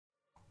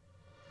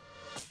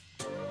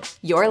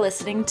You're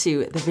listening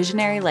to the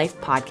Visionary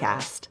Life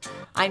Podcast.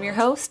 I'm your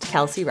host,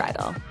 Kelsey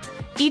Rydell.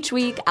 Each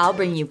week, I'll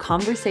bring you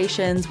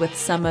conversations with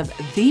some of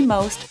the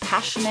most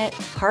passionate,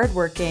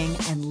 hardworking,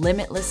 and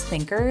limitless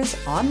thinkers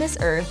on this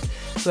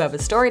earth who have a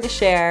story to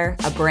share,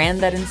 a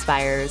brand that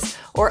inspires,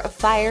 or a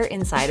fire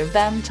inside of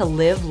them to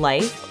live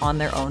life on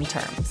their own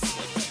terms.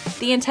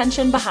 The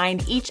intention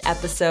behind each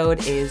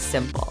episode is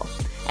simple,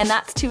 and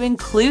that's to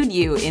include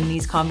you in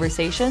these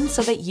conversations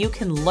so that you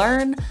can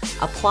learn,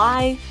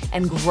 apply,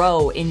 and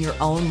grow in your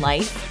own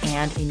life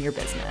and in your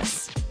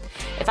business.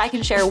 If I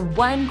can share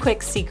one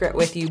quick secret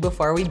with you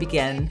before we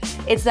begin,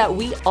 it's that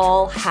we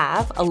all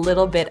have a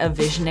little bit of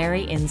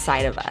visionary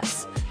inside of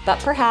us. But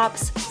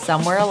perhaps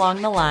somewhere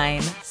along the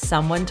line,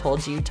 someone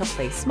told you to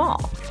play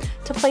small,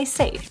 to play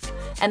safe,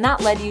 and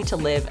that led you to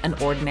live an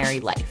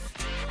ordinary life.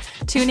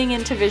 Tuning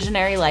into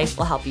Visionary Life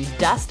will help you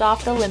dust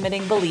off the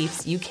limiting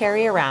beliefs you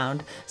carry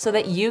around so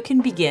that you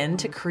can begin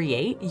to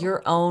create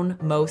your own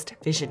most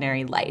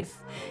visionary life.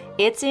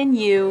 It's in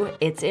you,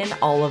 it's in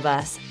all of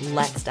us.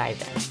 Let's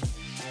dive in.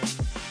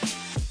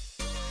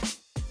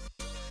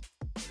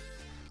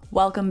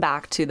 Welcome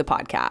back to the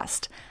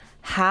podcast.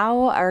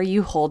 How are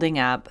you holding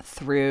up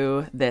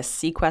through this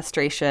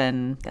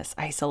sequestration, this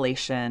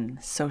isolation,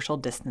 social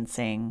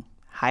distancing,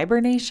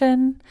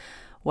 hibernation,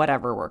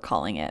 whatever we're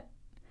calling it?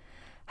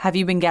 Have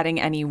you been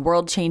getting any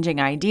world-changing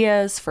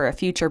ideas for a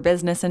future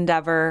business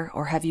endeavor,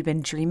 or have you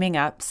been dreaming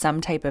up some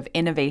type of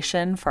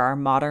innovation for our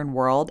modern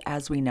world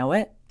as we know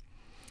it?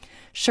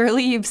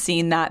 Surely you've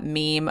seen that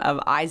meme of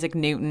Isaac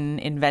Newton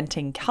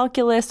inventing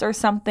calculus or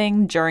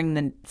something during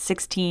the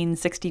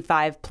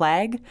 1665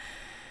 plague.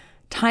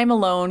 Time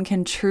alone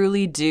can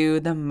truly do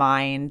the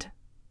mind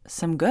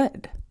some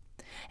good.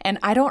 And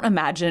I don't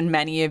imagine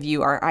many of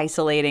you are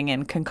isolating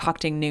and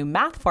concocting new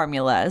math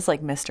formulas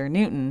like Mr.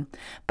 Newton,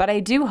 but I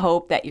do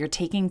hope that you're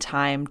taking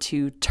time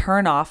to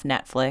turn off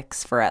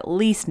Netflix for at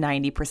least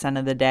 90%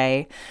 of the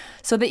day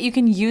so that you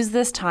can use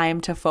this time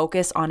to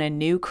focus on a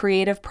new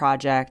creative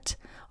project,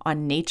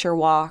 on nature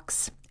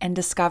walks, and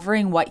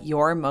discovering what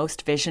your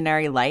most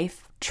visionary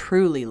life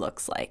truly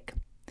looks like.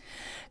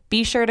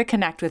 Be sure to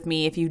connect with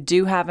me if you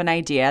do have an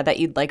idea that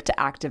you'd like to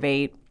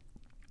activate,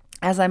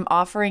 as I'm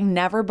offering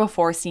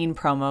never-before-seen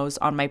promos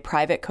on my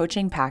private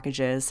coaching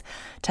packages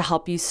to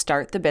help you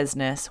start the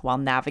business while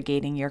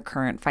navigating your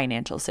current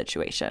financial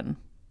situation.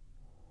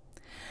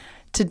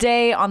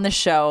 Today on the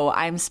show,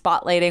 I'm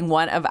spotlighting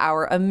one of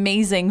our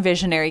amazing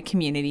visionary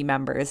community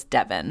members,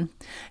 Devin.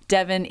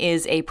 Devin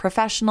is a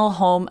professional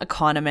home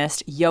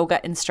economist, yoga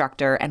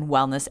instructor, and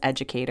wellness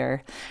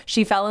educator.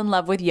 She fell in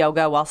love with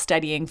yoga while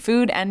studying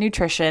food and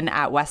nutrition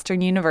at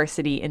Western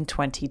University in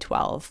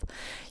 2012.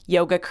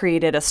 Yoga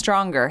created a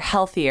stronger,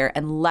 healthier,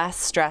 and less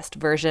stressed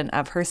version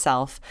of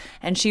herself,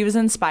 and she was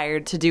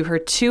inspired to do her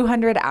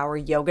 200-hour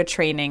yoga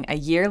training a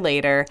year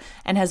later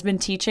and has been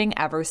teaching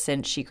ever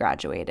since she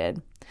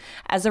graduated.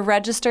 As a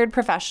registered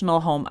professional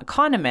home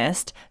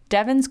economist,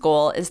 Devin's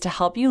goal is to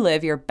help you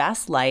live your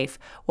best life,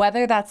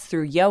 whether that's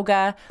through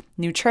yoga,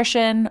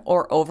 nutrition,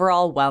 or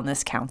overall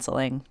wellness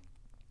counseling.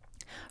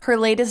 Her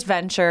latest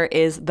venture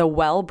is The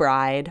Well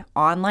Bride,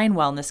 online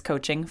wellness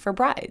coaching for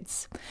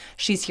brides.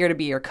 She's here to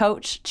be your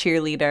coach,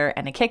 cheerleader,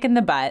 and a kick in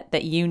the butt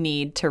that you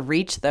need to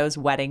reach those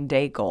wedding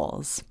day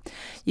goals.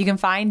 You can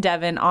find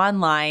Devin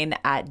online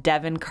at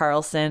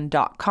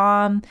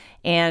devincarlson.com.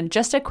 And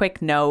just a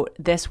quick note,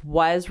 this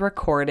was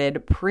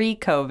recorded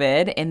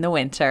pre-COVID in the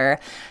winter.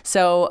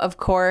 So, of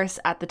course,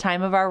 at the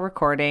time of our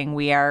recording,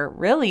 we are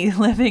really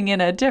living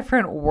in a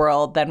different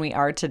world than we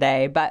are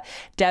today. But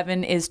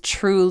Devin is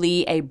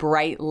truly a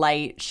bright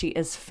light. She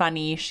is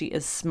funny. She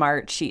is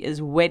smart. She is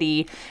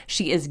witty.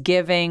 She is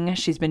giving.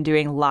 She's been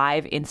doing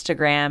live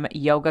Instagram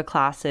yoga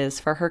classes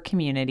for her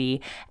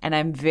community. And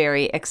I'm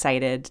very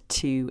excited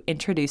to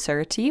introduce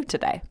her to you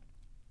today.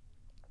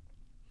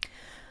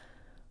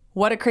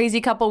 What a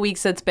crazy couple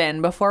weeks it's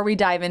been. Before we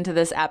dive into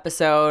this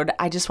episode,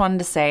 I just wanted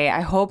to say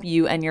I hope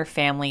you and your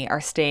family are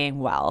staying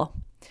well.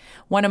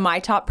 One of my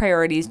top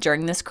priorities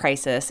during this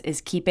crisis is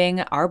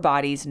keeping our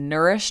bodies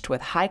nourished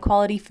with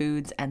high-quality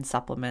foods and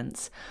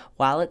supplements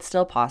while it's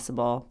still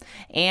possible.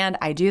 And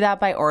I do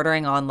that by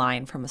ordering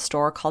online from a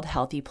store called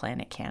Healthy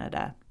Planet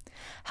Canada.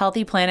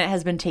 Healthy Planet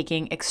has been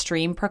taking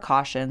extreme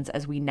precautions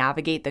as we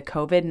navigate the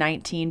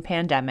COVID-19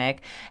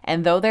 pandemic,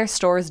 and though their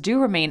stores do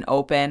remain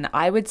open,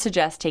 I would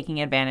suggest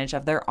taking advantage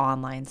of their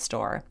online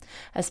store,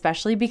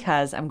 especially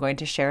because I'm going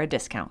to share a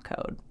discount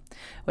code.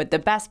 With the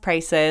best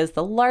prices,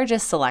 the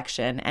largest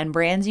selection, and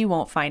brands you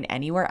won't find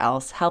anywhere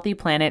else, Healthy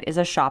Planet is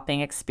a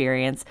shopping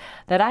experience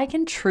that I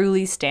can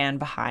truly stand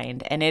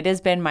behind, and it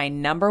has been my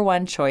number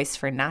one choice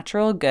for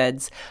natural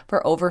goods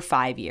for over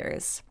 5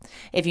 years.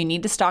 If you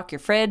need to stock your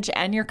fridge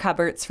and your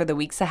cupboards for the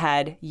weeks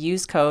ahead,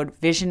 use code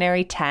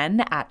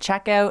VISIONARY10 at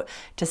checkout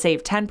to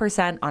save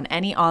 10% on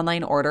any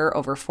online order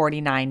over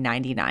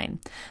 $49.99.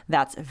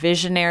 That's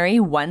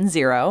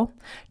VISIONARY10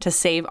 to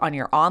save on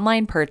your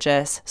online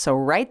purchase, so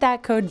write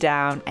that code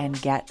down and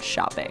get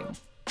shopping.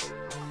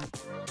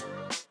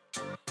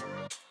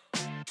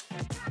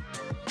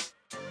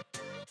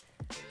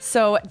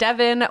 So,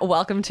 Devin,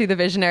 welcome to the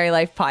Visionary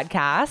Life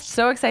podcast.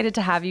 So excited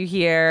to have you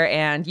here.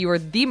 And you were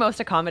the most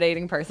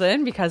accommodating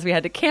person because we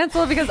had to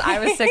cancel because I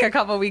was sick a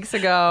couple weeks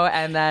ago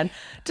and then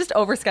just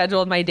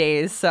overscheduled my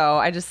days. So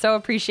I just so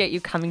appreciate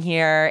you coming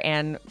here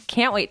and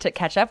can't wait to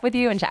catch up with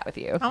you and chat with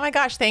you. Oh my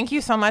gosh, thank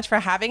you so much for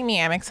having me.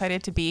 I'm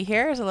excited to be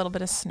here. There's a little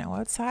bit of snow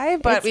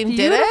outside, but we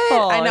did it.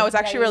 I know, it's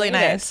actually really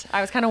nice.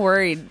 I was kind of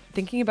worried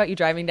thinking about you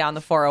driving down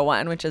the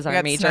 401, which is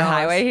our major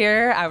highway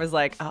here. I was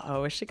like,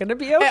 uh-oh, is she going to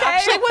be okay? It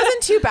actually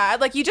wasn't too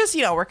bad. Like, you just,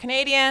 we're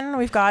Canadian.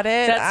 We've got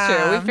it. That's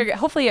true. We figured,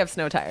 hopefully you have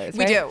snow tires,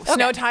 right? We do. Okay.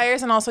 Snow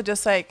tires, and also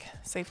just like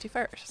safety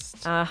first.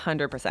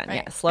 100%. Right.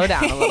 Yeah. Slow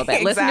down a little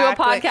bit. Exactly. Listen to a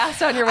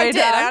podcast on your way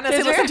down. I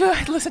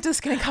honestly listened to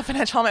Skinny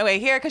Confidential on my way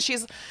here because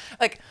she's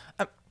like,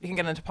 you can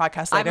get into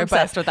podcasts later. I'm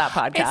obsessed with that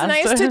podcast.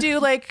 It's nice to do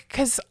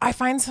because I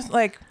find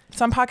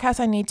some podcasts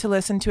I need to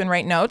listen to and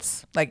write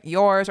notes, like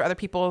yours or other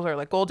people's or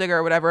like Gold Digger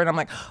or whatever. And I'm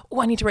like,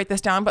 oh, I need to write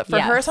this down. But for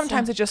her,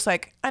 sometimes it's just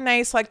like a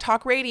nice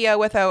talk radio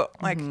without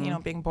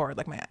being bored,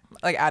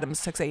 like Adam's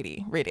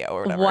 680 radio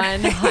or whatever.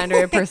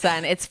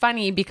 100%. It's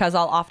funny because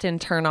I'll often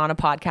turn on a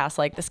podcast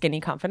like the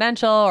Skinny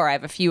Confidential, or I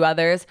have a few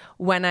others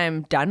when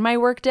I'm done my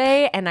work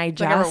day and I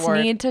just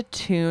need to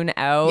tune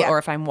out, or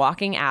if I'm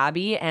walking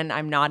Abby and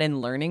I'm not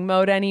in learning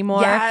mode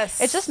anymore.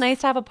 Yes. It's just nice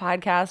to have a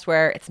podcast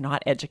where it's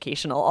not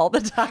educational all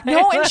the time.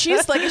 No, and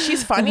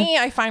she's funny.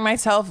 I find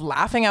myself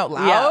laughing out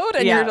loud,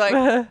 and you're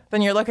like,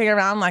 then you're looking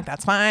around like,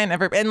 that's fine.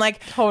 And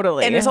like,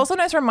 totally. And it's also a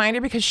nice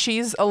reminder because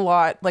she's a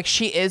lot, like,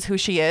 she is who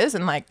she is,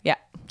 and like,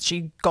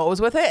 she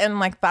goes with it, and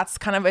like, that's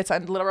kind of, it's a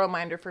little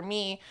reminder for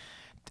me.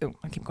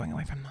 I keep going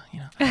away from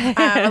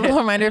a little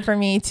reminder for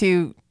me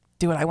to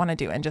do what I want to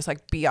do and just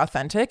like be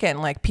authentic,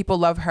 and like, people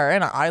love her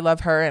and I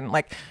love her, and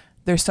like,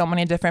 there's so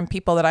many different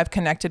people that I've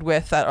connected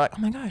with that are like,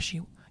 oh my gosh,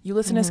 you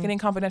listen to Skinny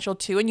Confidential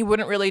too, and you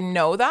wouldn't really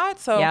know that.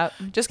 So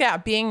just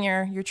being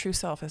your true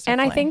self is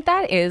definitely. And I think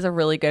that is a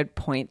really good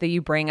point that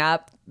you bring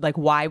up. Like,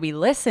 why we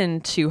listen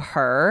to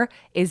her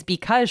is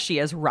because she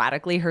is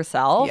radically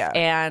herself. Yeah.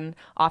 And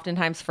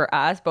oftentimes for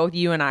us, both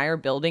you and I are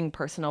building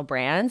personal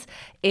brands.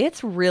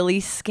 It's really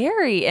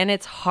scary and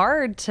it's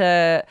hard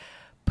to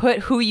put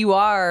who you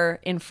are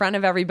in front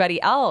of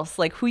everybody else,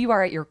 like who you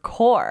are at your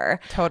core.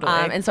 Totally.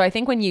 And so I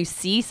think when you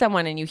see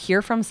someone and you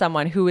hear from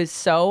someone who is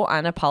so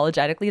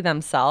unapologetically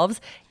themselves,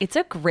 it's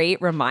a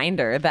great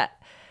reminder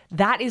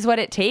that is what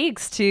it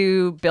takes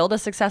to build a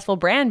successful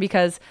brand,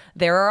 because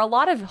there are a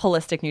lot of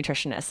holistic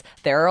nutritionists,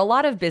 there are a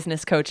lot of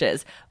business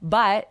coaches,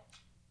 but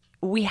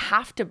we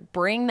have to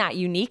bring that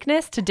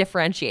uniqueness to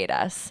differentiate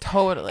us.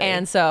 Totally.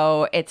 And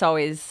so it's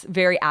always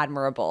very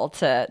admirable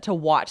to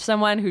watch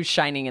someone who's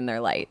shining in their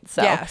light.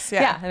 So I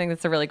think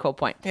that's a really cool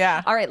point.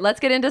 Yeah. All right,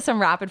 let's get into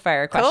some rapid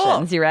fire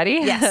questions. Cool. You ready?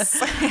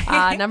 Yes.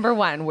 Number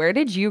one, where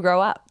did you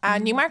grow up?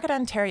 Newmarket,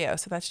 Ontario.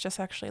 So that's just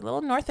actually a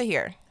little north of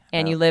here.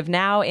 And you live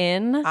now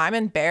in? I'm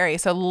in Barrie,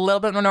 so a little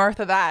bit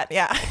north of that.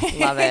 Yeah.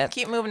 Love it.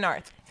 Keep moving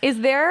north.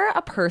 Is there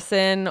a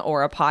person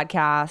or a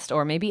podcast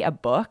or maybe a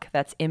book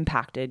that's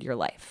impacted your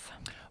life?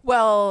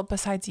 Well,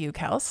 besides you,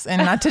 Kels,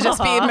 and not to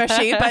just be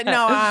mushy, but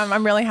no,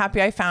 I'm really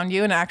happy I found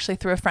you, and actually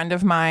through a friend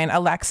of mine,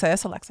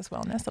 Alexis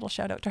Wellness, little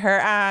shout out to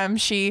her.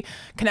 She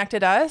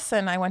connected us,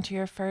 and I went to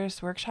your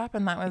first workshop,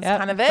 and that was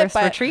kind of it. First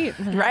retreat.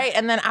 Right.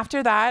 And then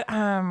after that,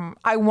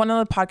 one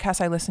of the podcasts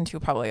I listen to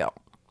probably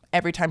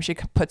every time she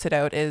puts it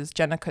out is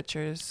Jenna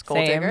Kutcher's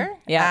Gold Digger.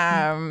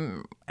 Yeah.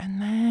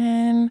 And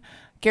then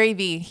Gary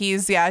Vee,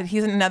 he's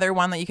another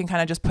one that you can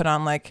kind of just put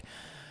on like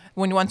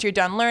once you're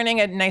done learning,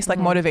 a nice like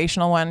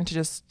motivational one to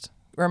just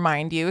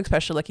remind you,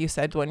 especially like you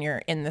said, when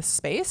you're in this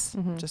space,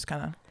 just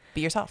kind of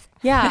be yourself.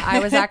 Yeah, I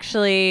was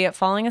actually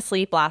falling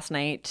asleep last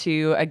night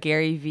to a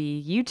Gary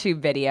Vee YouTube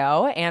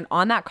video, and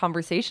on that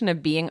conversation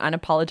of being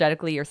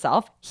unapologetically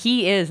yourself,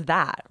 he is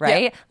that,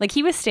 right? Yeah. Like,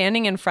 he was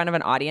standing in front of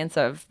an audience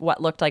of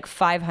what looked like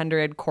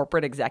 500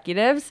 corporate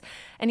executives,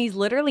 and he's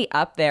literally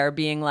up there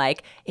being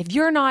like, if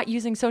you're not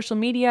using social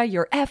media,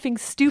 you're effing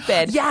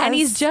stupid. Yes. And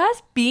he's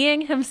just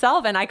being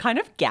himself, and I kind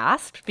of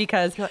gasped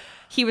because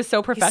he was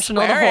so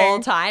professional the whole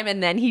time,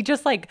 and then he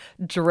just like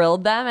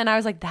drilled them, and I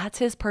was like, that's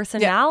his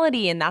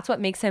personality, and that's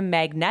what makes him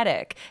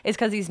magnetic, is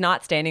because he's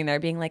not standing there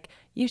being like,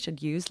 you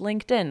should use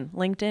LinkedIn.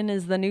 LinkedIn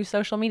is the new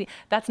social media.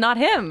 That's not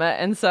him.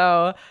 And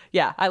so,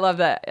 yeah, I love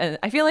that. And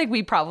I feel like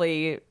we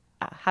probably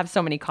have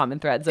so many common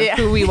threads of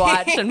who we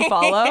watch and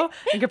follow.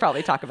 We could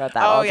probably talk about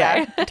that all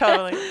day. Yeah,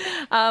 totally.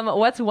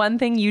 What's one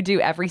thing you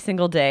do every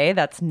single day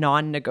that's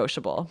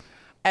non-negotiable?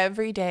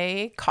 Every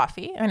day,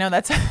 coffee. I know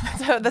that's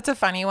a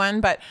funny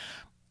one, but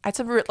I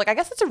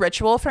guess it's a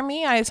ritual for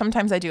me.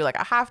 Sometimes I do like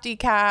a half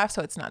decaf,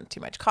 so it's not too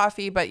much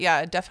coffee. But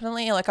yeah,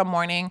 definitely like a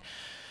morning.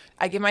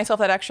 I give myself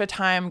that extra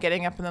time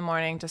getting up in the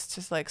morning just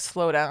to like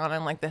slow down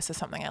and like, this is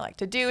something I like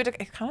to do.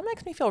 It kind of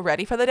makes me feel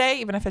ready for the day,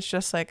 even if it's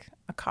just like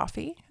a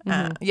coffee.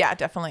 Yeah,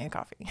 definitely a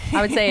coffee.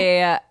 I would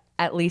say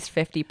at least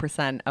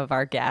 50% of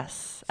our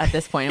guests at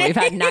this point, we've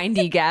had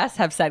 90 guests,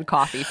 have said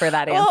coffee for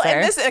that answer.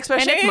 And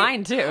especially, and it's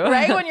mine too.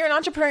 Right? When you're an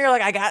entrepreneur, you're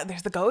like,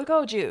 there's the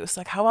go juice.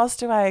 Like, how else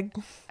do I?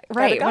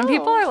 Right. When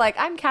people are like,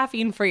 I'm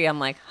caffeine free, I'm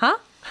like, huh?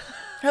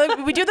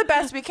 Like, we do the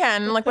best we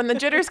can. Like when the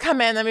jitters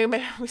come in,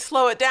 then we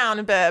slow it down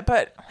a bit.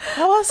 But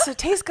how else? It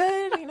tastes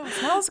good. You know, it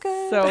smells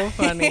good. So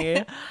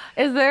funny.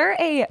 Is there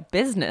a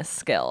business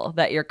skill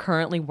that you're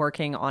currently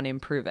working on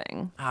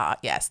improving?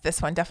 Yes,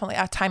 this one definitely.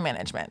 Time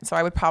management. So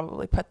I would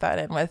probably put that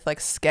in with like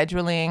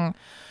scheduling,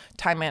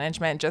 time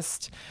management,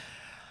 just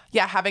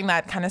having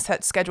that kind of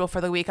set schedule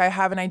for the week. I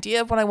have an idea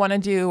of what I want to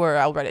do, or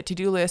I'll write a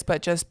to-do list,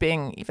 but just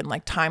being even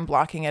like time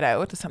blocking it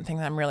out is something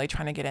that I'm really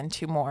trying to get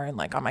into more. And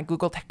like on my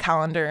Google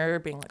Calendar,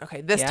 being like,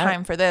 okay, this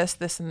time for this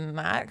and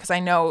that. Cause I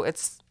know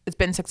it's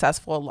been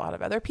successful a lot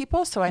of other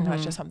people. So I know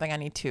it's just something I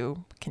need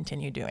to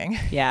continue doing.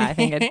 Yeah, I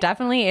think it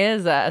definitely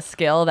is a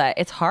skill that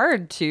it's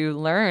hard to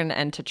learn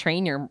and to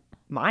train your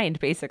mind,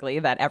 basically,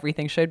 that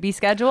everything should be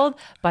scheduled,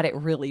 but it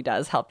really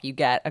does help you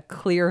get a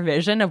clear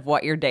vision of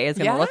what your day is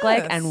going to look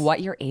like and what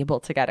you're able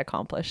to get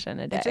accomplished in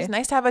a day. It's just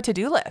nice to have a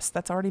to-do list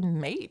that's already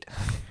made.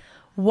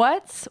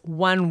 What's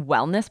one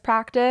wellness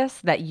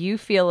practice that you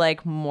feel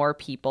like more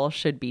people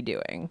should be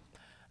doing?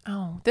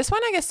 Oh, this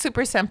one I guess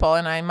super simple,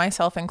 and I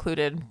myself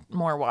included,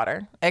 more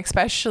water,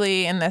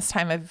 especially in this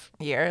time of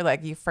year.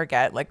 Like you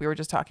forget, like we were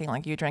just talking,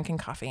 like you drinking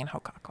coffee and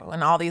hokako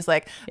and all these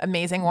like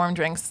amazing warm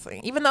drinks.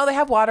 Even though they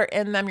have water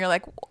in them, you're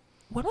like,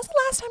 when was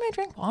the last time I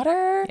drank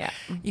water? Yeah.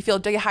 You feel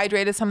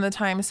dehydrated some of the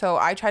time. So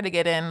I try to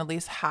get in at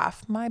least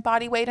half my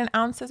body weight in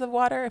ounces of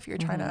water. If you're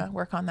trying to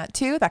work on that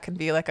too, that can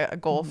be like a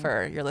goal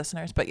for your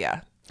listeners. But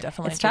yeah.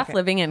 Definitely. It's tough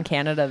living in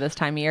Canada this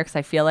time of year because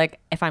I feel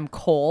like if I'm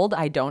cold,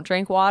 I don't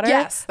drink water.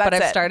 Yes, but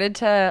I've started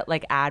to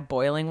like add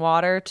boiling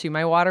water to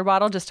my water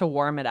bottle just to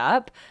warm it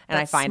up, and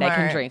I find I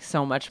can drink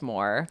so much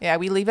more. Yeah,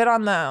 we leave it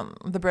on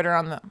the Brita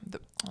on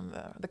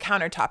the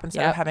countertop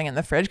instead of having it in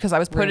the fridge, because I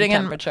was putting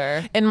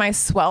in my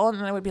swell, and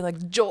then it would be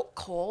like jolt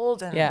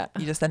cold, and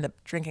you just end up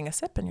drinking a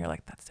sip, and you're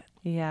like, that's it.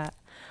 Yeah.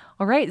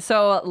 All right,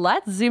 so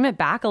let's zoom it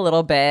back a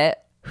little bit.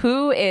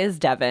 Who is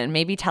Devin?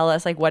 Maybe tell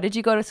us, like, what did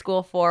you go to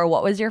school for?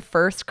 What was your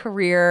first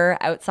career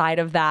outside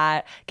of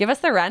that? Give us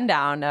the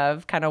rundown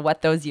of kind of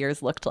what those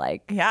years looked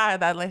like. Yeah,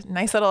 that like,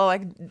 nice little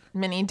like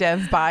mini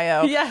dev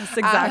bio. Yes,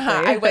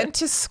 exactly. I went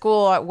to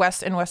school at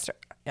Western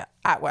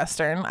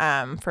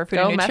for food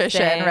and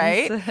nutrition,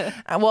 right?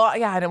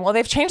 Well,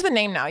 they've changed the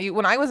name now.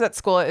 When I was at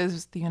school, it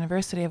was the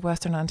University of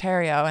Western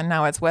Ontario, and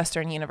now it's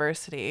Western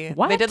University.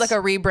 What? They did like a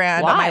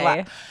rebrand.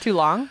 Why? Too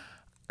long?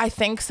 I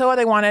think so.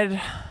 They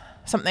wanted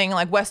something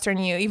like Western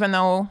U, even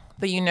though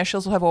the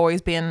initials have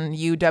always been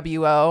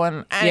UWO.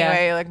 And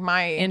anyway, like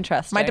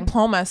my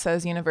diploma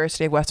says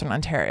University of Western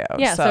Ontario.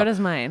 Yeah, so does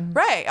mine.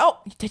 Right. Oh,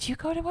 did you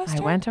go to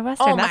Western? I went to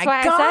Western. That's why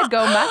I said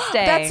go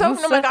Mustangs.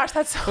 Oh my gosh,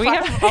 that's so funny. We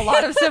have a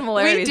lot of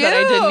similarities that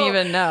I didn't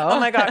even know. Oh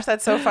my gosh,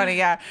 that's so funny.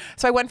 Yeah.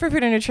 So I went for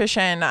food and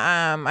nutrition.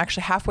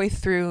 Actually halfway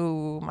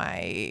through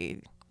my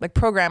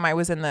program, I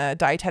was in the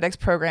dietetics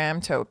program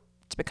to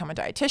become a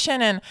dietitian,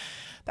 and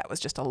that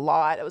was just a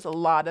lot. It was a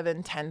lot of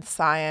intense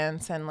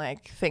science and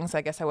like things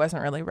I guess I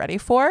wasn't really ready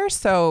for,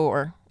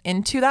 or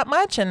into that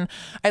much. And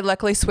I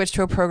luckily switched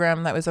to a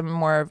program that was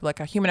more of like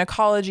a human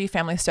ecology,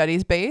 family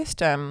studies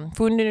based. Food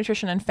and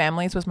nutrition and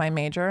families was my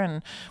major,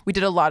 and we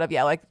did a lot of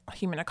like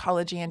human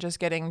ecology and just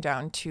getting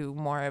down to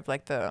more of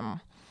like the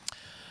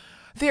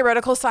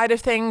theoretical side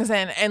of things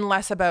and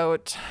less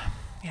about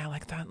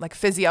like that, like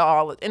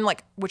physio, and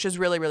like, which is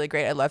really, really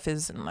great. I love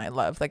phys and I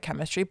love like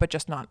chemistry, but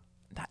just not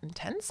that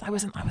intense. I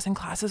was in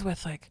classes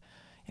with like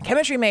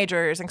chemistry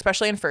majors, and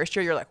especially in first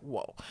year, you're like,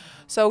 whoa.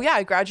 So yeah,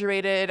 I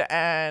graduated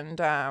and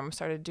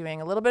started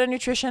doing a little bit of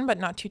nutrition, but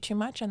not too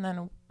much. And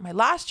then my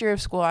last year of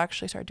school, I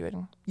actually started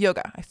doing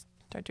yoga. I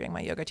started doing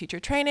my yoga teacher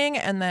training,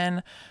 and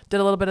then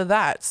did a little bit of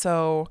that.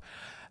 So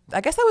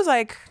I guess that was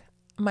like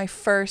my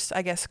first,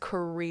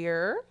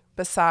 career,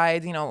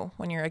 besides,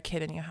 when you're a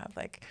kid and you have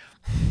like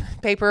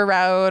paper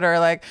route, or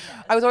like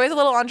I was always a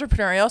little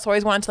entrepreneurial, so I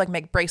always wanted to like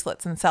make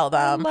bracelets and sell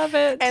them. I love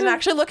it. And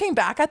actually looking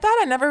back at that,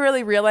 I never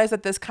really realized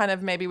that this kind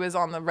of maybe was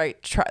on the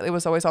right track. It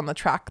was always on the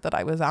track that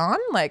I was on,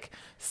 like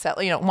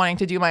wanting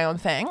to do my own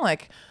thing.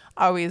 Like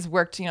I always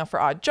worked, for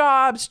odd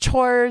jobs,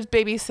 chores,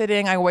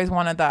 babysitting. I always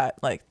wanted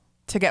that, like,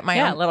 to get my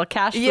own little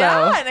cash flow.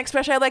 Yeah, and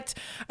especially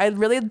I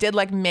really did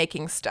like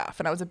making stuff,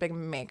 and I was a big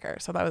maker.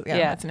 So that was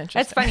that's an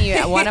interesting. It's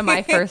funny. One of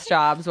my first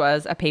jobs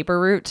was a paper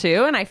route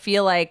too, and I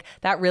feel like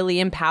that really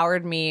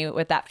empowered me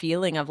with that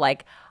feeling of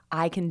like,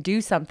 I can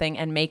do something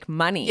and make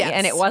money. Yes.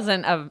 And it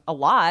wasn't a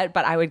lot,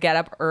 but I would get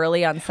up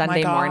early on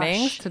Sunday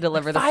mornings to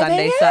deliver the 5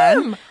 Sunday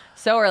a.m. Sun.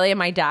 So early, and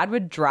my dad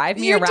would drive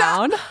me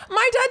around.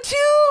 My dad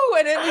too.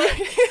 And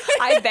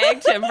I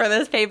begged him for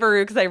this paper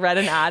route because I read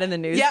an ad in the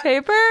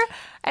newspaper. Yep.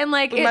 And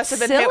like, it's must have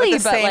been silly, hit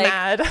with the but same like,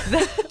 ad.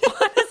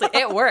 honestly,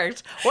 it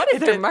worked. What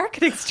is their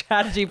marketing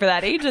strategy for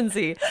that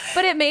agency?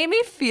 But it made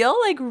me feel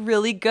like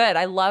really good.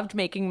 I loved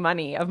making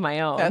money of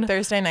my own. Yeah,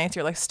 Thursday nights,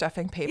 you're like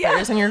stuffing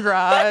papers in your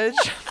garage.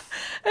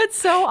 It's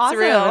so awesome.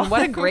 Surreal. And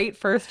what a great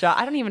first job.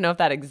 I don't even know if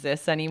that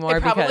exists anymore.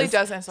 It probably because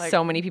doesn't. Like,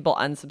 so many people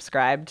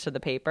unsubscribed to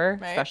the paper,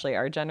 especially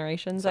our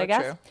generations, I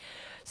guess. True.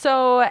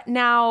 So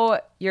now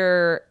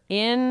you're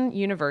in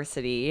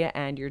university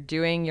and you're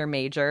doing your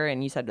major,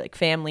 and you said like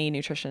family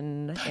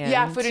nutrition.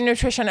 And food and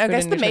nutrition. I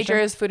guess the major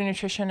is food and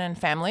nutrition and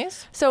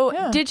families.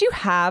 So did you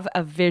have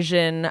a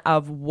vision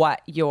of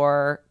what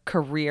your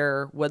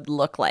career would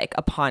look like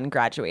upon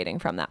graduating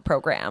from that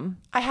program?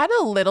 I had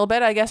a little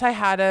bit. I guess I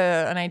had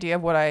an idea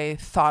of what I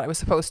thought I was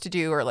supposed to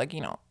do, or like,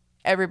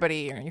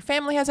 everybody in your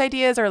family has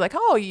ideas, or like,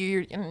 oh,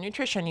 you're in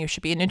nutrition, you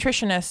should be a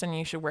nutritionist and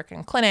you should work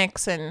in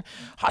clinics and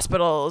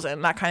hospitals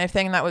and that kind of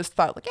thing. And that was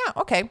thought like, yeah,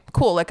 okay,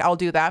 cool. Like I'll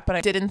do that. But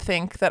I didn't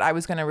think that I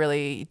was going to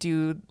really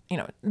do,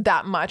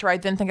 that much, or I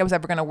didn't think I was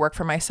ever going to work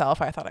for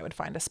myself. I thought I would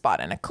find a spot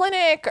in a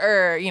clinic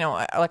or,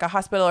 like a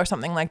hospital or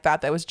something like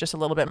that. That was just a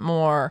little bit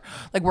more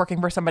like working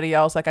for somebody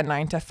else, like a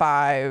 9 to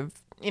 5,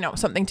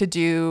 something to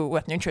do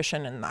with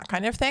nutrition and that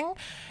kind of thing.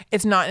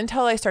 It's not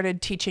until I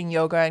started teaching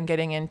yoga and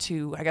getting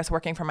into, I guess,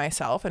 working for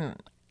myself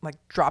and like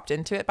dropped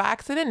into it by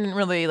accident. Didn't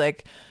really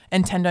like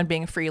intend on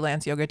being a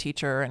freelance yoga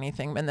teacher or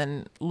anything. And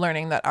then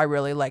learning that I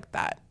really like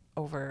that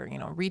over,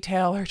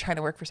 retail or trying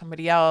to work for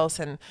somebody else.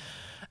 And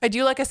I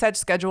do like a set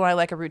schedule. I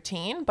like a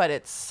routine, but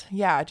it's,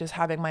 just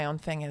having my own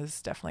thing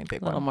is definitely a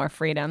big one. A little more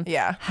freedom.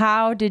 Yeah.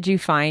 How did you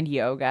find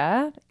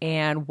yoga,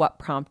 and what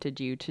prompted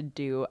you to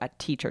do a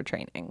teacher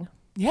training?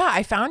 Yeah,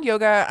 I found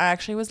yoga. I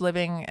actually was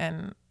living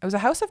in, it was a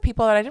house of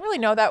people that I didn't really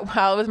know that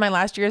well. It was my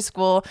last year of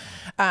school.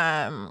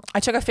 I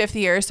took a 5th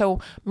year.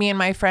 So me and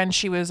my friend,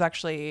 she was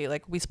actually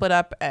like, we split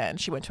up and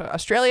she went to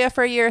Australia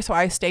for a year. So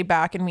I stayed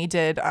back and we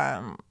did,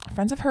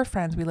 friends of her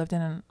friends. We lived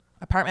in an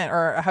apartment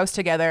or a house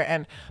together.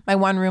 And my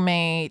one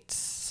roommate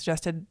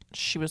suggested,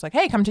 she was like,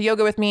 hey, come to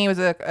yoga with me. It was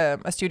a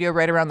studio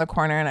right around the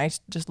corner and I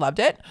just loved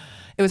it.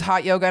 It was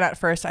hot yoga. And at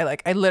first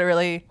I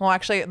literally, well,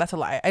 actually that's a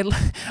lie.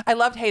 I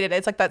loved, hated it.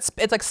 It's like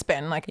it's like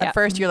spin. Like at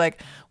first you're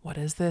like, what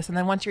is this? And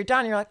then once you're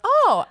done, you're like,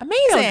 oh,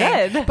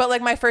 amazing. Good. But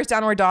like my first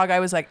downward dog, I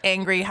was like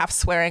angry, half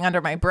swearing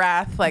under my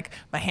breath. Like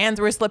my hands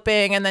were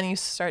slipping, and then you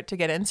start to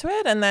get into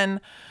it. And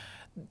then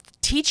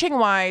teaching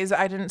wise,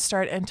 I didn't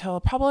start until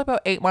probably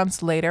about 8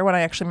 months later when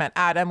I actually met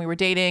Adam. We were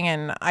dating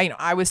and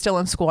I was still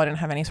in school. I didn't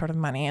have any sort of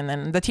money. And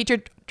then the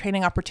teacher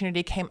training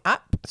opportunity came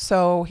up.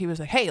 So he was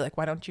like, hey, like,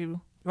 why don't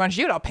you do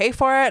it? I'll pay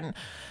for it.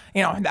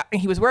 And,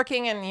 he was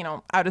working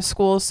and, out of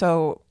school.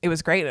 So it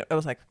was great. It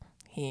was like,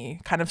 he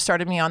kind of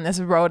started me on this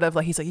road of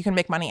like, he's like, you can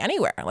make money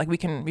anywhere. Like we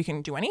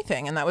can do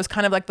anything. And that was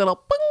kind of like the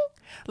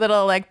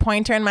little like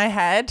pointer in my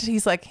head.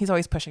 He's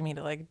always pushing me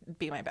to like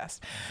be my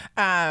best.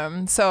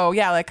 So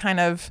yeah, like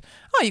kind of,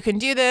 oh, you can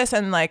do this.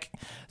 And like,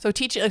 so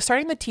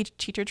starting the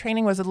teacher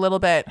training was a little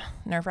bit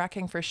nerve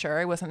wracking for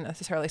sure. It wasn't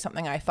necessarily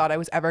something I thought I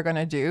was ever going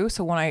to do.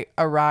 So when I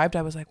arrived,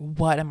 I was like,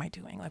 what am I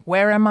doing? Like,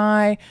 where am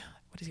I?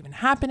 What is even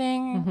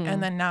happening? Mm-hmm.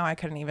 And then now I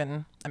couldn't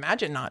even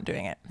imagine not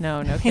doing it.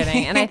 No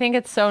kidding. And I think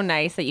it's so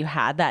nice that you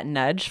had that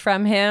nudge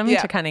from him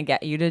to kind of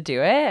get you to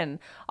do it. And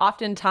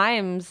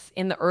oftentimes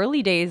in the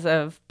early days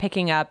of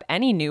picking up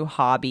any new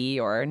hobby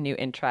or new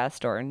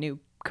interest or new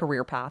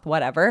career path,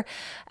 whatever,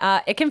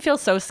 it can feel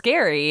so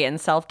scary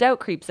and self-doubt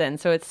creeps in.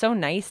 So it's so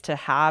nice to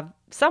have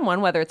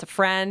someone, whether it's a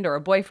friend or a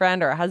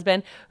boyfriend or a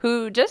husband,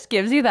 who just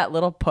gives you that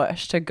little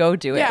push to go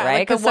do it,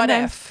 right? Because like what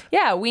if?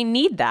 Yeah, we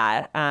need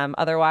that.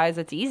 Otherwise,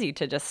 it's easy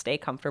to just stay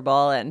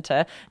comfortable and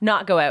to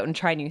not go out and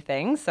try new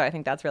things. So I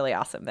think that's really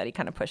awesome that he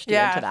kind of pushed you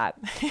into that.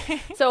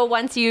 So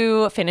once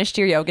you finished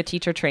your yoga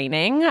teacher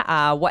training,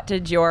 what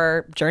did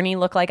your journey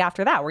look like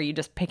after that? Were you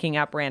just picking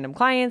up random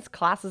clients,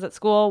 classes at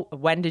school?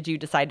 When did you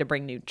decide to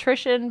bring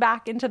nutrition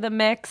back into the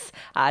mix?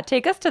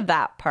 Take us to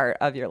that part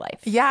of your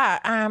life. Yeah,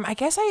 I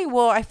guess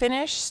I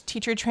finished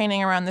teacher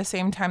training around the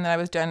same time that I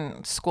was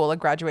done school. I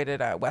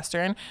graduated at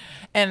Western,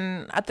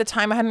 and at the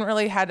time I hadn't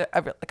really had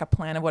a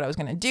plan of what I was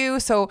going to do.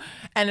 So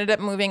ended up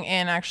moving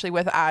in actually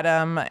with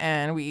Adam,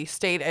 and I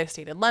stayed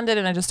in London,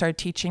 and I just started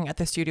teaching at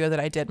the studio that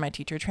I did my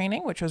teacher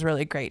training, which was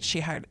really great. She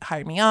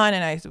hired me on,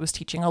 and I was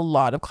teaching a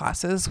lot of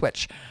classes,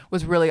 which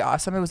was really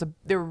awesome.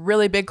 They were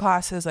really big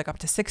classes, like up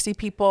to 60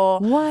 people.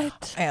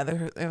 What?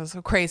 Yeah, it was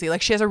so crazy.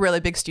 Like she has a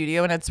really big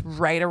studio, and it's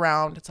right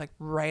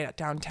at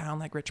downtown,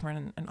 like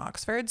Richmond and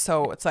Oxford. So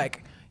it's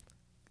like,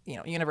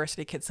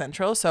 University Kids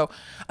Central. So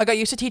I got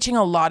used to teaching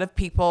a lot of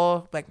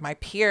people, like my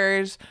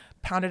peers,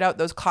 pounded out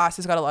those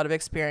classes, got a lot of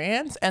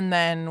experience. And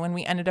then when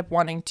we ended up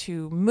wanting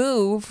to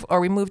move, or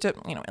we moved to,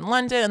 in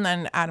London, and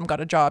then Adam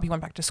got a job. He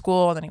went back to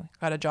school, and then he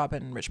got a job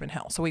in Richmond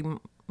Hill. So we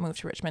moved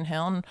to Richmond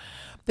Hill, and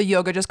the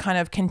yoga just kind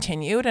of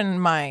continued.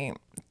 And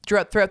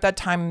throughout that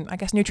time, I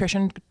guess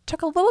nutrition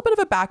took a little bit of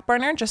a back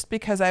burner just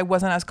because I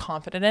wasn't as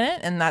confident in it.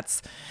 And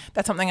that's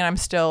something that I'm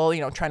still,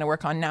 trying to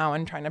work on now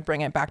and trying to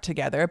bring it back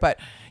together. But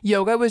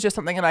yoga was just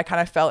something that I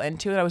kind of fell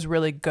into that I was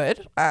really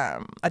good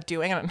at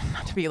doing. And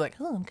not to be like,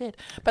 oh, I'm good.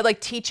 But like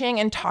teaching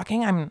and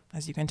talking,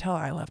 as you can tell,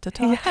 I love to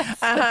talk.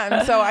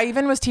 Yes. So I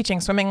even was teaching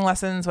swimming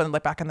lessons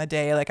back in the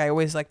day. Like I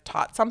always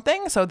taught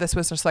something. So this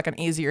was just like an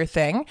easier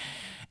thing.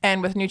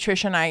 And with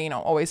nutrition, I,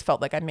 always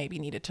felt like I maybe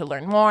needed to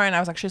learn more. And I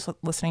was actually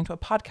listening to a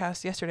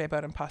podcast yesterday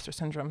about imposter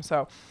syndrome.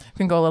 So we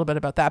can go a little bit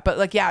about that.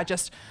 But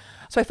just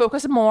So I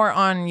focused more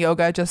on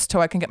yoga just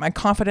so I can get my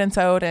confidence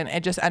out, and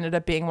it just ended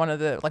up being one of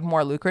the like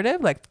more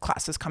lucrative, like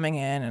classes coming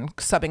in and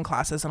subbing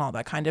classes and all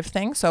that kind of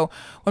thing. So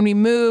when we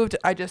moved,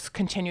 I just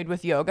continued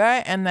with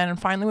yoga, and then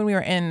finally when we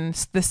were in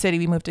the city,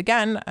 we moved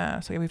again.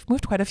 So we've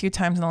moved quite a few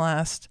times in the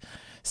last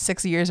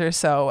 6 years or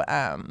so.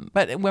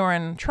 But when we're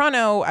in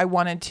Toronto, I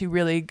wanted to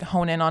really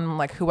hone in on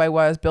like who I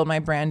was, build my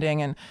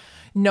branding, and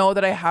know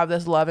that I have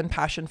this love and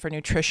passion for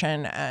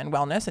nutrition and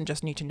wellness, and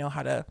just need to know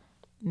how to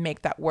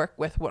make that work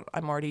with what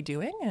I'm already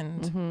doing.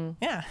 And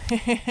yeah.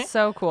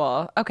 So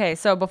cool. Okay.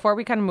 So before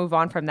we kind of move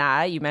on from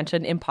that, you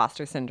mentioned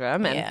imposter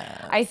syndrome. And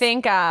I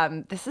think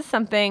this is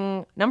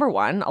something, number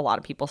one, a lot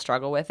of people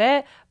struggle with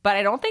it, but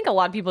I don't think a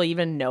lot of people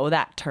even know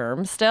that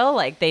term still.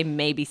 Like they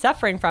may be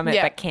suffering from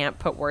it, but can't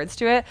put words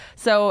to it.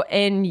 So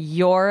in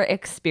your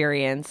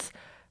experience,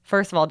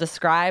 first of all,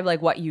 describe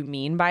like what you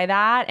mean by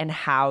that and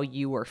how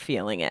you were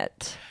feeling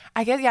it.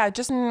 I guess,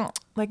 just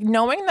like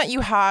knowing that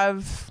you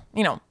have,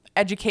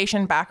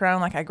 education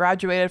background. Like I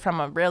graduated from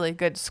a really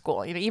good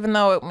school, even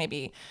though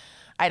maybe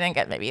I didn't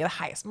get maybe the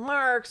highest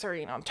marks or,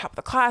 top of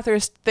the class.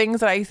 There's things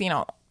that I,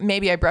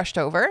 maybe I brushed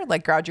over,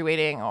 like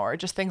graduating, or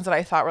just things that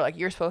I thought were like,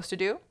 you're supposed to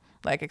do.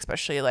 Like,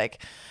 especially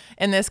like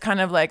in this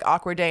kind of like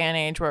awkward day and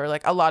age where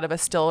like a lot of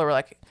us still are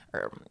like,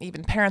 or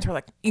even parents were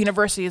like,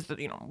 university is,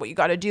 what you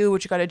got to do,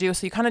 what you got to do.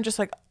 So you kind of just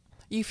like,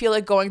 you feel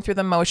like going through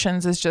the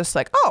motions is just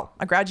like, oh,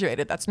 I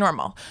graduated. That's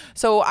normal.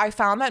 So I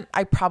found that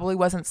I probably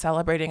wasn't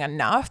celebrating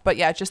enough. But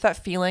yeah, just that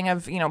feeling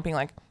of, being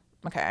like,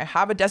 okay, I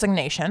have a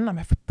designation. I'm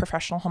a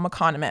professional home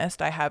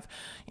economist. I have,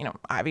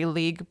 Ivy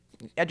League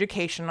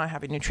education. I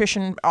have a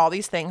nutrition, all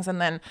these things.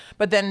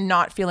 But then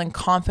not feeling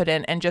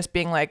confident and just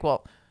being like,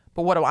 well,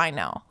 but what do I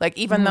know? Like,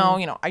 even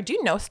though, I do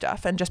know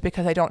stuff, and just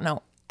because I don't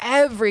know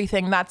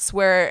everything, that's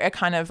where it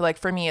kind of like,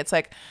 for me, it's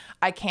like,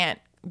 I can't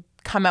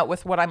come out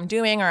with what I'm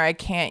doing, or I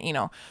can't,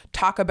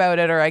 talk about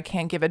it, or I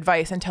can't give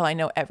advice until I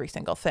know every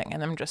single thing.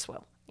 And I'm just,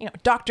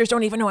 doctors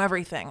don't even know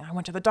everything. I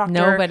went to the doctor.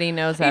 Nobody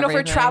knows everything.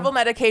 For travel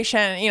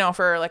medication,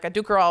 for like a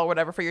Ducarol or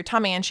whatever for your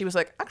tummy. And she was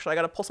like, actually, I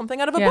got to pull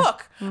something out of a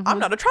book. I'm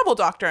not a travel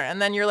doctor.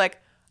 And then you're like,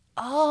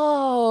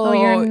 oh,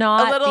 you're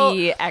not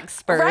the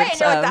expert. Right. And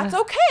you're like, that's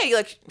okay.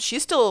 Like,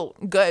 she's still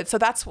good. So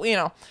that's,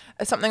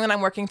 something that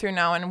I'm working through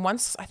now. And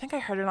once, I think I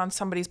heard it on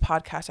somebody's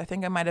podcast. I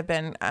think it might have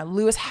been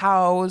Lewis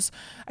Howes.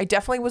 I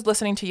definitely was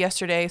listening to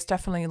yesterday,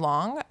 Stephanie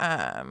Long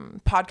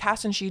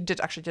podcast. And she did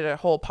a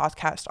whole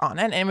podcast on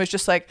it. And it was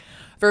just like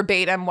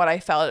verbatim what I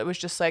felt. It was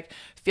just like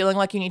feeling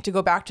like you need to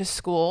go back to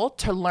school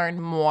to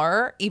learn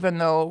more, even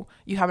though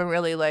you haven't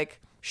really like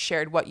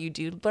shared what you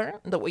do learn,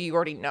 what you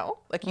already know.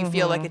 Like you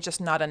feel like it's just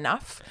not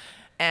enough,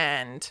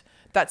 and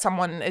that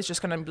someone is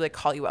just going to be like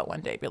call you out one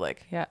day, be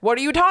like, what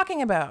are you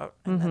talking about?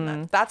 And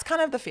then that's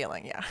kind of the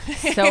feeling.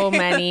 So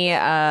many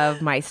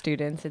of my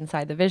students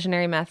inside the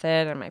Visionary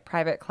Method and my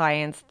private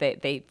clients,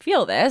 they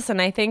feel this,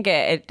 and I think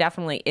it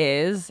definitely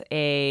is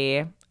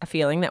a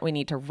feeling that we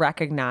need to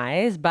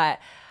recognize. But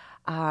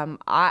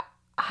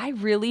I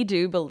really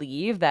do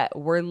believe that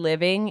we're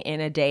living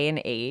in a day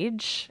and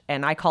age,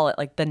 and I call it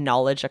like the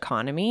knowledge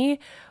economy,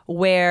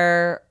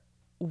 where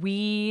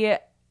we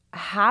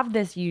have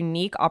this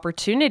unique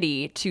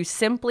opportunity to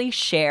simply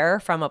share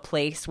from a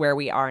place where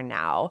we are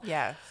now.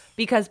 Yes.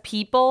 Because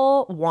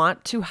people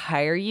want to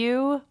hire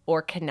you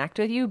or connect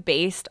with you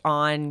based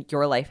on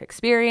your life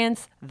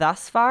experience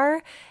thus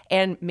far.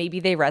 And maybe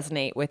they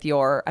resonate with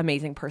your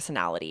amazing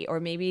personality, or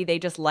maybe they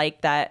just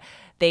like that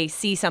they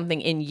see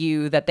something in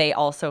you that they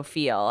also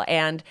feel.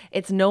 And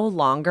it's no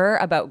longer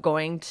about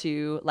going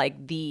to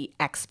like the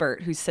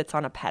expert who sits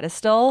on a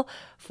pedestal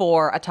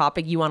for a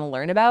topic you want to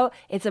learn about.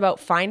 It's about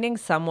finding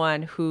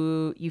someone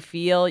who you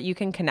feel you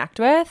can connect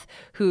with,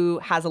 who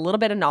has a little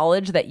bit of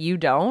knowledge that you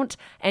don't,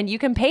 and you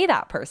can pay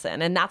that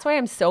person. And that's why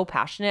I'm so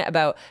passionate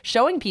about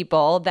showing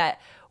people that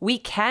we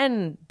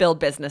can build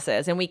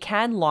businesses and we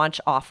can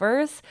launch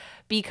offers,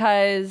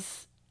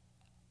 because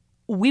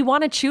we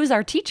want to choose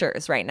our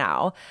teachers right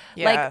now.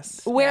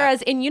 Yes. Like,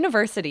 whereas in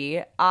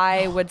university,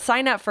 I would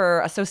sign up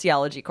for a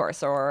sociology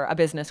course or a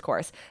business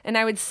course, and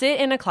I would sit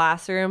in a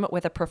classroom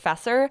with a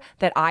professor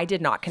that I did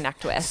not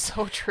connect with.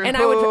 So true. And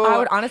I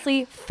would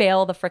honestly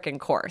fail the freaking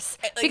course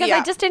because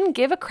I just didn't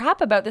give a crap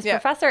about this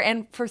professor.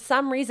 And for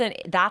some reason,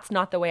 that's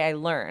not the way I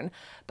learn.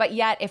 But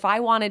yet, if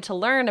I wanted to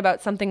learn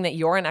about something that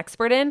you're an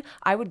expert in,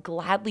 I would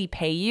gladly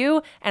pay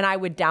you, and I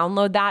would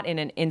download that in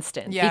an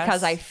instant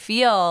because I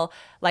feel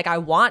like I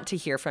want to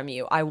hear from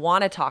you. I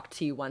want to talk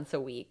to you once a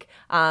week.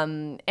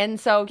 And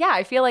so,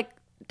 I feel like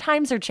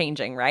times are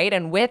changing, right?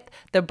 And with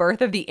the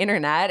birth of the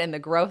internet and the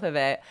growth of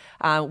it,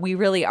 we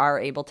really are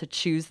able to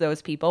choose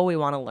those people we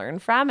want to learn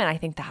from. And I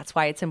think that's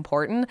why it's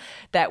important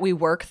that we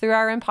work through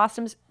our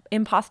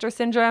imposter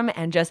syndrome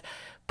and just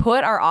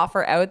put our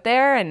offer out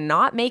there and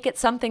not make it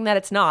something that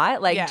it's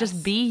not. Like,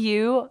 just be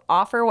you,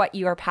 offer what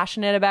you are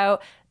passionate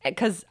about,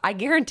 because I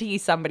guarantee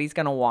somebody's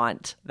going to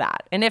want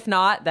that. And if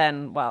not,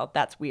 then, well,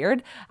 that's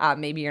weird.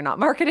 Maybe you're not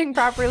marketing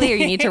properly or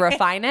you need to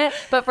refine it.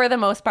 But for the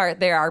most part,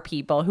 there are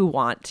people who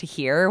want to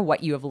hear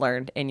what you have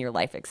learned in your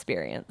life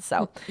experience.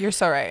 So you're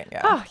so right.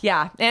 Yeah. Oh,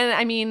 yeah. And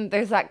I mean,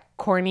 there's that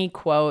corny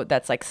quote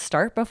that's like,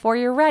 start before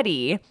you're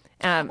ready.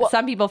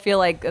 Some people feel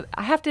like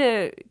I have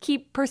to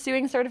keep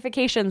pursuing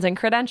certifications and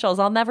credentials.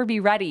 I'll never be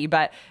ready.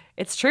 But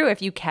it's true.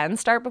 If you can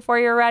start before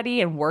you're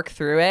ready and work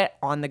through it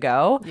on the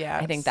go,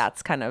 I think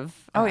that's kind of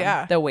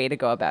the way to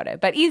go about it.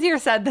 But easier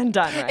said than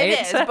done, right? It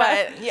is.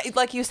 But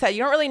like you said, you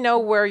don't really know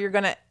where you're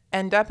going to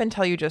end up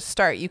until you just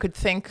start. You could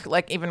think,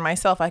 like, even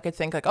myself, I could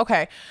think like,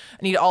 okay,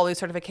 I need all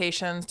these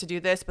certifications to do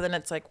this. But then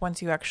it's like,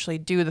 once you actually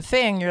do the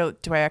thing,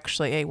 do I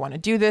actually want to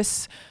do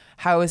this?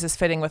 How is this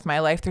fitting with my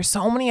life? There's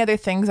so many other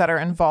things that are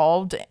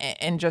involved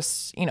in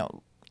just,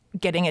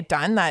 getting it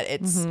done that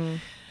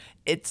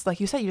it's like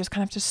you said, you just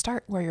kind of just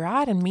start where you're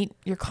at and meet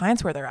your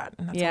clients where they're at.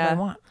 And that's all I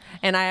want.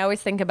 And I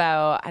always think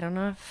about, I don't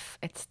know if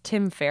it's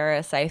Tim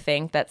Ferriss, I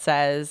think, that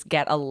says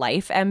get a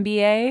life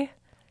MBA.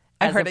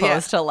 As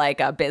opposed to like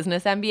a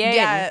business MBA.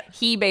 Yeah. And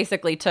he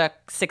basically took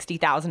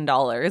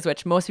 $60,000,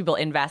 which most people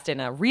invest in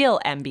a real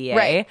MBA.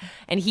 Right.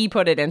 And he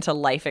put it into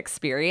life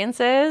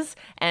experiences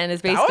and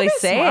is basically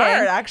saying,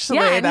 smart, actually.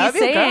 And he's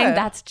saying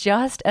that's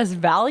just as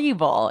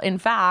valuable. In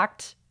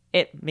fact,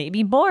 it may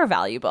be more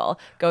valuable.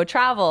 Go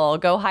travel,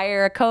 go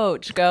hire a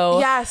coach,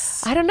 I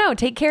don't know,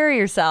 take care of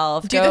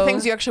yourself. Do the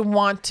things you actually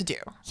want to do.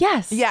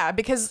 Yes. Yeah,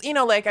 because,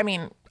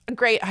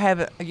 great, I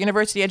have a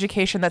university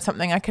education. That's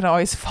something I can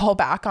always fall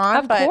back on.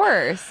 Of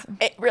course.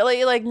 It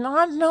really,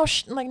 not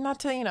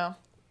to,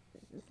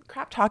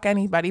 crap talk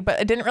anybody,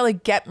 but it didn't really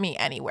get me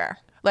anywhere.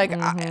 Like,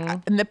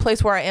 in the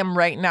place where I am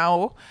right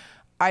now,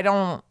 I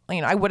don't,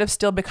 I would have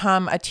still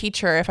become a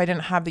teacher if I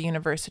didn't have the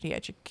university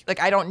education. Like,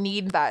 I don't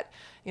need that,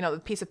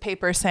 the piece of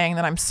paper saying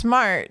that I'm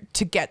smart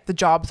to get the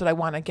jobs that I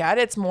want to get.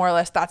 It's more or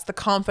less, that's the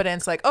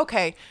confidence. Like,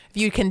 okay, if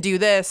you can do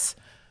this,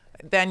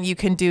 then you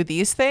can do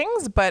these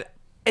things. But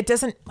it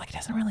doesn't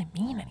really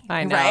mean anything.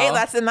 I know. Right?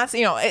 That's,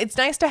 it's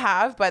nice to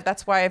have, but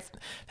that's why if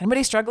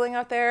anybody's struggling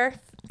out there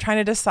trying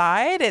to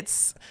decide,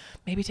 it's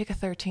maybe take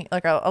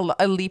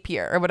a leap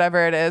year or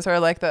whatever it is, or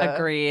like the...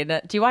 Agreed.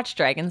 Do you watch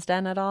Dragon's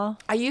Den at all?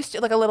 I used to,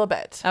 a little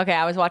bit. Okay,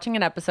 I was watching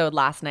an episode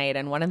last night,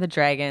 and one of the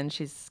dragons,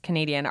 she's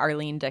Canadian,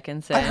 Arlene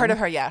Dickinson. I've heard of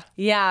her, yeah.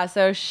 Yeah,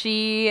 so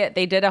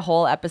they did a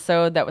whole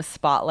episode that was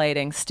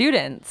spotlighting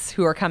students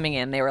who were coming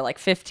in. They were like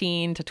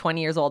 15 to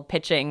 20 years old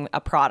pitching a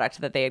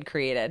product that they had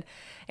created.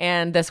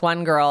 And this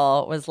one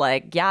girl was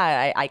like,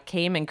 I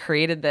came and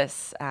created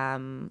this, I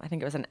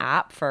think it was an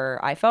app for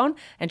iPhone.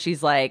 And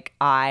she's like,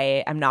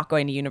 I am not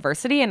going to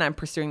university and I'm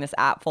pursuing this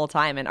app full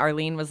time. And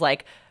Arlene was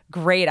like,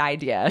 great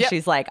idea. Yep.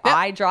 She's like,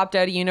 I dropped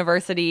out of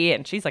university,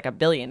 and she's like a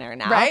billionaire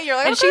now. Right? You're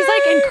like, and she's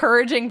like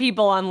encouraging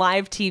people on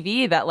live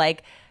TV that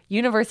like,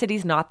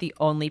 university's not the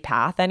only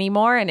path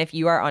anymore. And if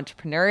you are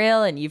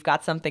entrepreneurial and you've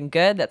got something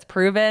good that's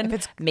proven,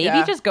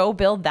 maybe just go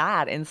build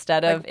that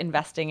instead of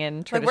investing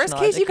in traditional worst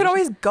case, education. You could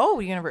always go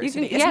to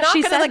university. It's not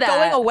going to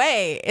going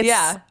away.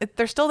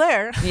 They're still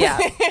there. Yeah.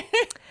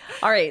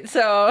 All right.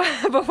 So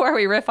before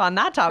we riff on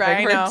that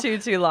topic for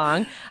too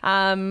long,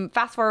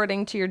 fast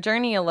forwarding to your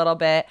journey a little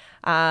bit,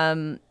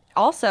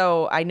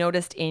 also, I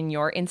noticed in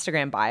your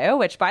Instagram bio,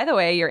 which, by the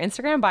way, your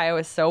Instagram bio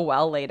is so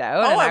well laid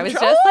out. And I was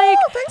just like,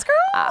 thanks, girl.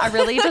 I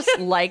really just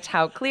liked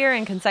how clear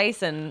and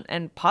concise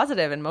and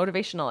positive and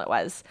motivational it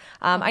was.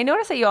 I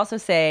noticed that you also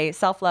say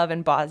self-love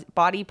and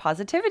body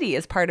positivity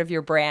is part of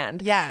your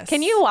brand. Yes.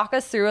 Can you walk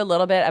us through a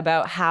little bit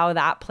about how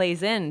that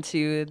plays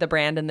into the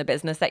brand and the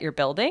business that you're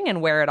building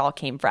and where it all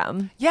came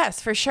from?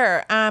 Yes, for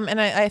sure. And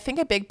I think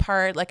a big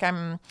part,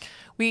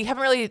 we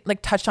haven't really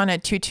touched on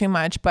it too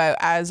much, but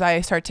as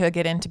I start to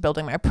get into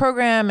building my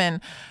program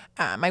and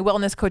my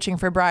wellness coaching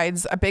for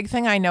brides, a big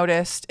thing I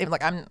noticed,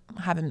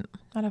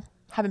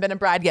 haven't been a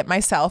bride yet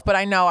myself, but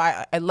I know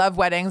I love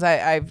weddings.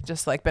 I've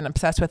just been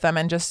obsessed with them,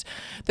 and just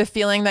the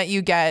feeling that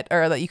you get,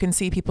 or that you can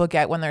see people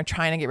get when they're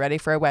trying to get ready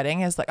for a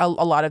wedding, is a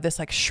lot of this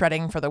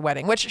shredding for the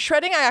wedding, which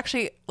shredding I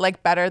actually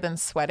like better than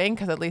sweating,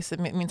 because at least it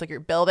means you're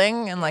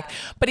building and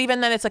but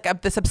even then it's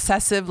this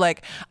obsessive,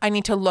 I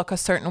need to look a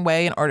certain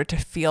way in order to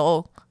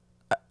feel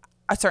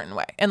a certain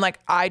way. And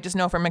I just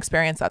know from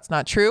experience that's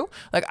not true.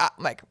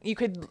 You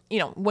could,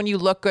 when you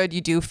look good,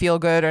 you do feel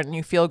good, and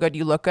you feel good,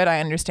 you look good. I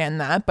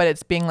understand that. But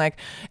it's being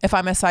if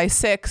I'm a size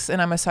 6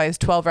 and I'm a size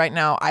 12 right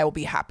now, I will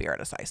be happier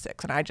at a size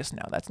 6. And I just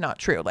know that's not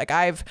true.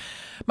 I've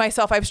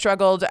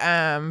struggled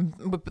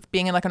with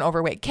being an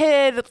overweight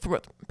kid.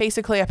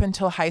 Basically up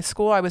until high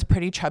school, I was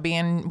pretty chubby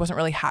and wasn't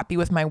really happy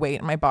with my weight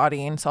and my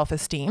body and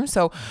self-esteem.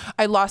 So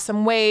I lost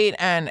some weight,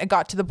 and it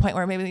got to the point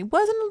where maybe it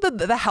wasn't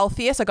the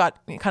healthiest. I got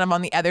kind of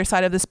on the other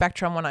side of the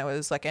spectrum when I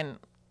was in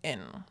I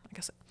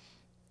guess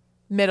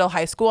middle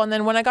high school. And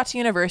then when I got to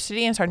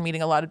university and started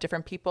meeting a lot of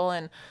different people,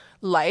 and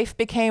life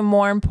became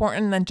more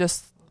important than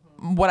just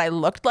what I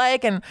looked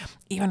like. And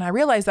even I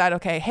realized that,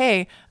 okay,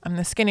 hey, I'm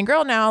the skinny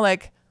girl now,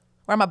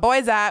 Where my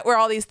boys at? Where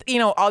all these,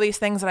 all these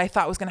things that I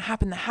thought was going to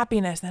happen, the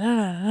happiness,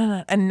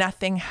 and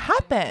nothing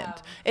happened.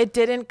 It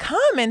didn't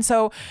come. And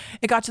so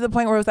it got to the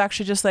point where I was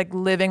actually just like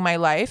living my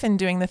life and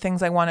doing the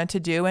things I wanted to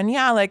do. And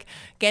yeah, like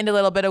gained a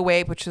little bit of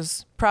weight, which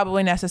is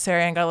probably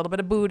necessary, and got a little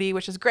bit of booty,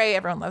 which is great.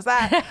 Everyone loves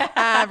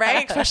that,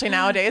 right? Especially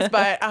nowadays.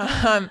 But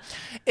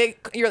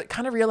you're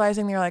kind of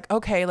realizing you're like,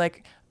 okay,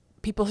 like,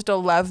 people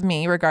still love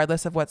me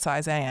regardless of what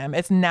size I am.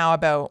 It's now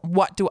about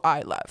what do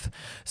I love.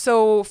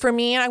 So for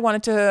me, I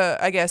wanted to,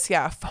 I guess,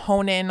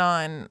 hone in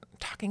on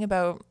talking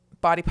about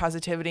body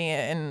positivity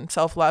and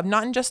self-love,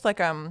 not in just like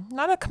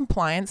not a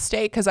compliance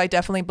state, because I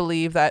definitely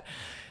believe that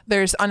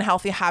there's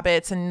unhealthy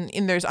habits and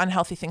there's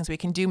unhealthy things we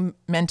can do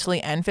mentally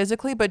and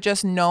physically, but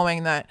just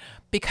knowing that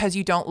because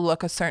you don't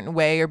look a certain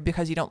way or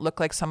because you don't look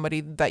like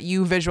somebody that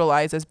you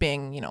visualize as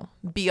being,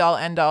 be all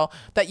end all,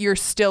 that you're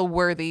still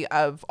worthy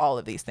of all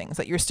of these things,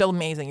 that you're still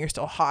amazing, you're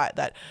still hot,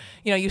 that,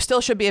 you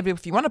still should be able,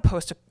 if you want to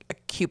post a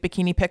cute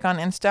bikini pic on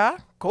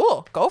Insta,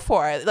 cool, go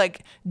for it.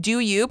 Like, do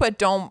you, but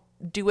don't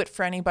do it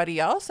for anybody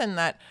else. And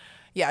that,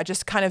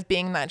 just kind of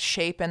being that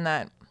shape and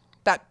that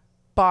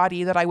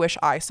body that I wish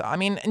I saw. I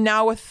mean,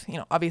 now with,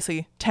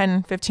 obviously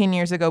 10, 15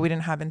 years ago, we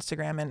didn't have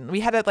Instagram, and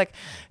we had it like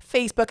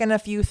Facebook and a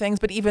few things,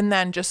 but even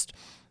then just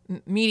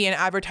media and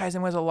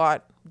advertising was a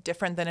lot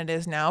different than it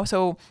is now.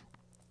 So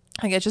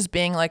I guess just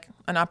being like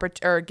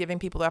or giving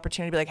people the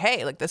opportunity to be like,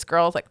 hey, like this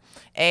girl's like,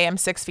 I'm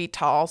 6 feet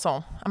tall,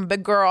 so I'm a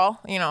big girl,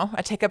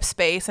 I take up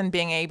space, and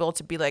being able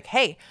to be like,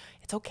 hey,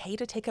 it's okay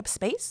to take up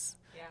space,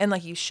 and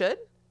like you should,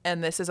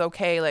 and this is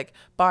okay, like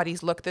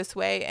bodies look this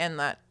way, and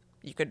that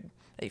you could,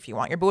 if you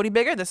want your booty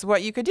bigger, this is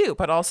what you could do,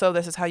 but also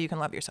this is how you can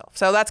love yourself.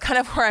 So that's kind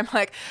of where I'm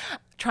like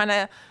trying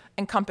to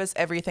encompass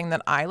everything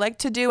that I like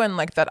to do and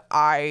like that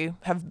I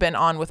have been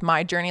on with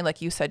my journey.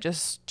 Like you said,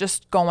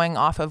 just going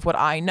off of what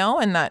I know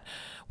and that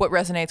what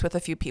resonates with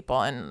a few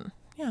people. And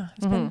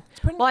it's been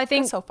well, I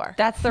think so far.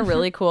 That's the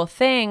really cool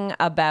thing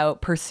about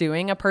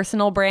pursuing a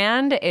personal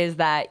brand is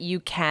that you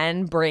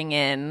can bring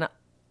in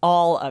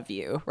all of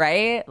you,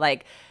 right?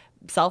 Like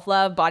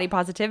self-love, body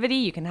positivity,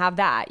 you can have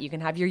that. You can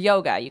have your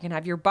yoga, you can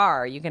have your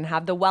bar, you can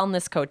have the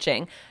wellness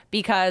coaching,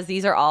 because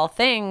these are all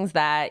things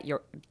that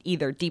you're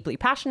either deeply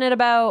passionate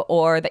about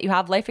or that you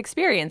have life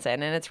experience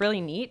in. And it's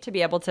really neat to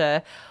be able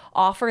to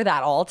offer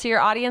that all to your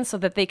audience so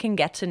that they can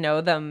get to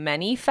know the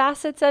many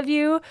facets of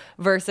you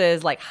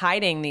versus like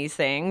hiding these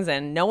things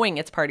and knowing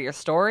it's part of your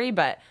story,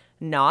 but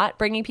not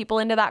bringing people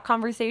into that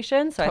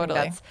conversation. So totally.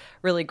 I think that's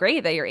really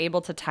great that you're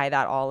able to tie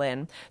that all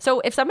in.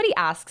 So if somebody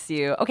asks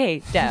you,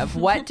 okay, Dev,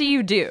 what do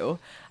you do?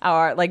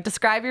 Or like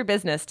describe your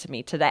business to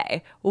me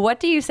today.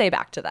 What do you say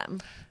back to them?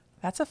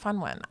 That's a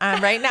fun one.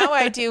 Right now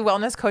I do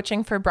wellness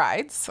coaching for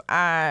brides,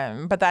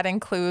 but that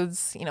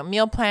includes,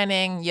 meal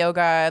planning,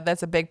 yoga.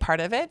 That's a big part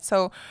of it.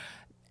 So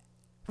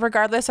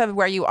regardless of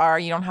where you are,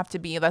 you don't have to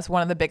be. That's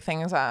one of the big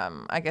things,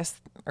 I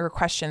guess, or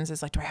questions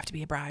is like, do I have to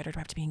be a bride or do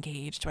I have to be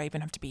engaged? Do I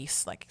even have to be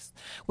like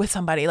with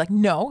somebody? Like,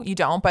 no, you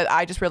don't. But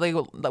I just really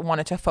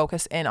wanted to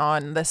focus in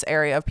on this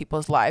area of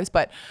people's lives.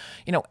 But,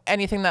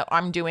 anything that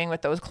I'm doing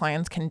with those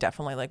clients can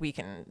definitely we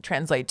can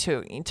translate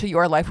to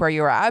your life where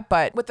you're at.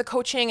 But with the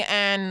coaching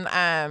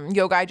and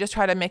yoga, I just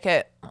try to make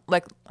it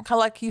kind of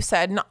like you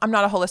said, I'm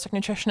not a holistic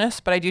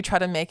nutritionist, but I do try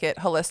to make it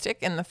holistic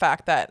in the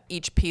fact that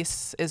each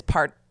piece is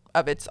part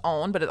of its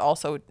own, but it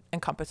also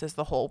encompasses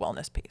the whole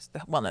wellness piece, the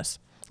wellness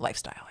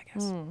lifestyle, I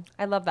guess.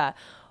 I love that.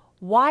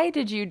 Why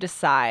did you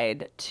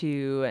decide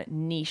to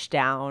niche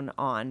down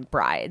on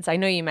brides? I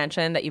know you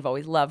mentioned that you've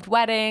always loved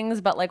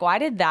weddings, but why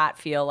did that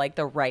feel like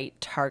the right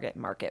target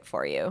market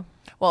for you?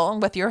 Well,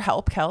 with your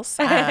help, Kels,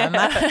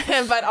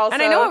 but also,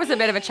 and I know it was a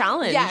bit of a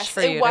challenge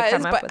for you to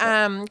come up with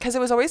it. Because it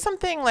was always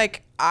something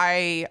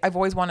I've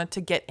always wanted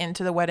to get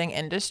into the wedding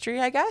industry,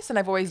 I guess, and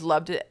I've always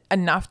loved it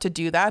enough to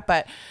do that,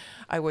 but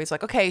I always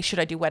okay, should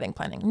I do wedding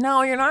planning?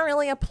 No, you're not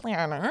really a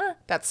planner.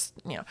 That's,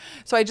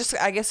 so I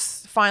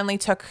guess finally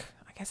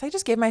I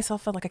just gave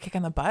myself a kick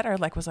in the butt or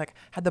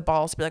had the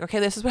balls to be okay,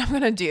 this is what I'm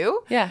going to do.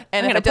 Yeah.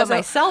 And I'm going to put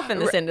myself in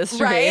this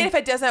industry. Right. If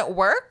it doesn't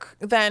work,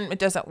 then it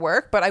doesn't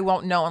work, but I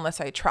won't know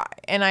unless I try.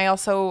 And I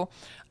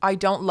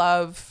don't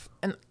love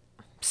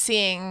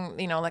seeing,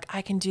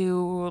 I can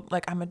do,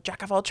 I'm a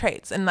jack of all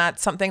trades. And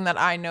that's something that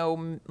I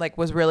know,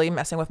 was really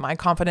messing with my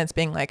confidence,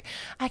 being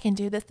I can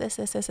do this,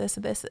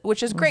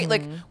 which is great.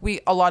 Mm-hmm.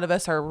 A lot of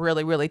us are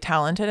really, really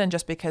talented. And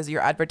just because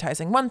you're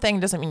advertising one thing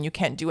doesn't mean you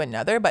can't do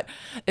another, but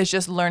it's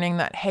just learning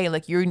that, hey,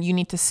 you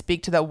need to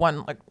speak to the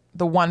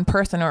one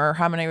person or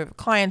how many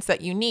clients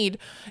that you need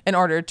in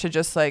order to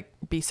just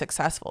be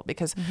successful.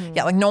 Because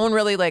no one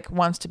really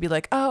wants to be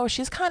oh,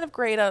 she's kind of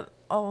great at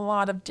a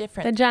lot of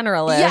different. The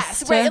generalist.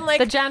 Yes, right. And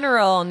the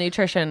general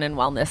nutrition and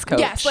wellness coach.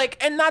 Yes,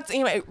 and that's,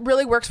 it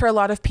really works for a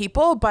lot of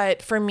people.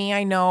 But for me,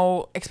 I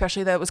know,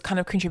 especially that was kind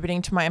of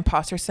contributing to my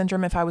imposter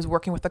syndrome. If I was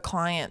working with a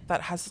client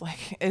that has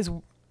is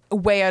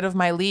way out of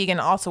my league, and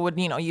also would,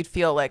 you'd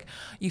feel like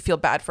you feel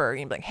bad for,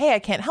 you'd be like, hey, I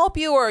can't help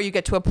you, or you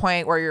get to a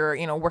point where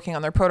you're, working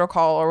on their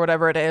protocol or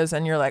whatever it is,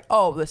 and you're like,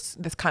 oh, this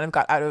kind of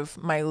got out of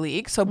my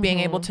league. So being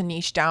able to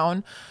niche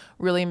down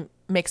really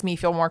makes me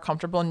feel more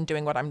comfortable in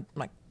doing what I'm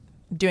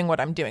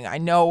doing. I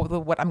know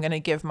what I'm going to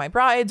give my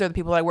brides or the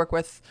people that I work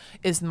with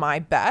is my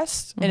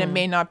best. And it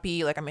may not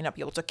be like, I may not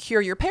be able to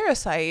cure your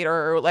parasite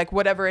or like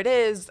whatever it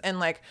is. And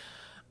like,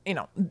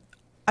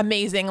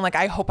 amazing. Like,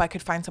 I hope I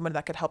could find someone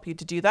that could help you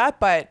to do that.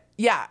 But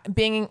yeah,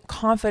 being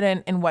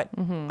confident in what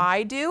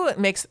I do, it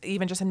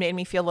made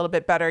me feel a little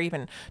bit better,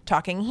 even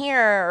talking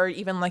here, or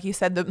even like you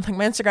said, like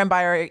my Instagram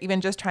bio, or even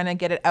just trying to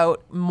get it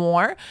out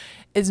more,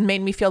 has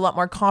made me feel a lot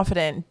more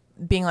confident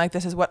being like,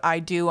 this is what I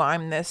do.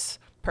 I'm this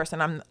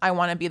person. I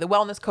want to be the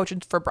wellness coach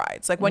for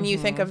brides. Like when you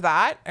think of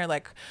that, or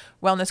like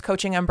wellness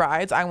coaching and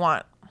brides, I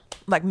want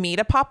like me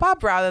to pop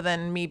up rather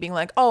than me being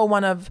like, oh,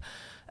 one of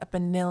a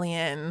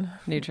banillion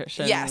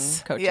nutrition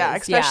coaches. Yeah,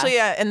 especially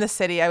in the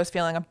city, I was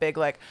feeling a big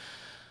like,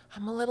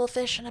 I'm a little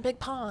fish in a big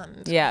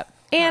pond. Yeah.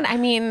 And I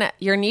mean,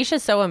 your niche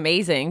is so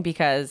amazing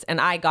because,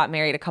 and I got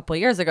married a couple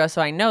years ago, so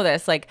I know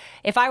this. Like,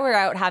 if I were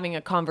out having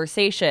a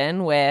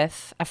conversation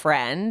with a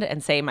friend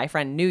and say my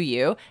friend knew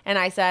you, and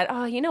I said,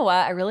 oh, you know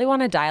what? I really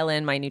want to dial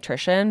in my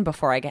nutrition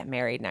before I get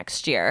married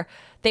next year,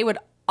 they would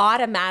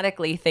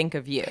automatically think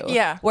of you.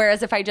 Yeah.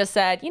 Whereas if I just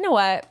said, you know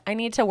what? I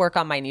need to work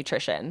on my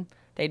nutrition,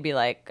 they'd be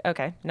like,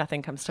 okay,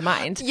 nothing comes to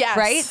mind. Yes.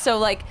 Right? So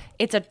like,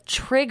 it's a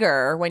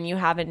trigger when you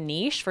have a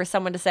niche for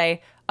someone to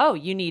say, oh,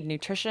 you need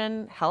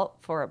nutrition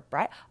help for a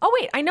bride? Oh,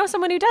 wait, I know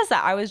someone who does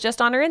that. I was just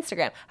on her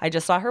Instagram. I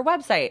just saw her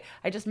website.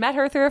 I just met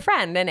her through a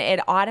friend. And it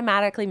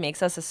automatically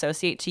makes us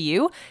associate to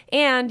you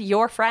and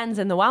your friends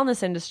in the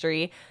wellness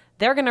industry.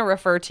 They're going to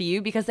refer to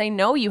you because they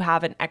know you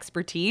have an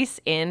expertise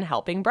in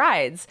helping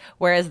brides,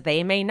 whereas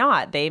they may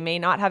not. They may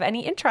not have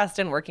any interest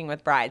in working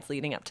with brides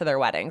leading up to their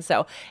wedding.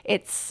 So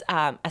it's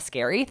a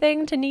scary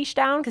thing to niche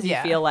down because you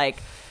feel like,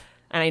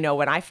 and I know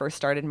when I first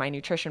started my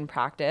nutrition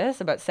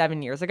practice about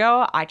 7 years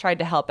ago, I tried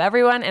to help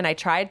everyone and I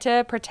tried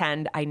to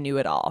pretend I knew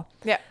it all.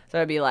 Yeah. So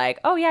I'd be like,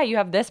 oh yeah, you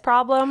have this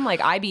problem, like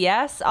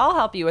IBS, I'll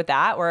help you with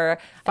that. Or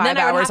 5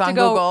 hours on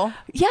Google.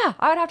 Yeah,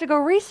 I would have to go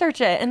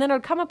research it. And then I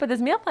would come up with this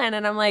meal plan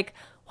and I'm like,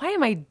 why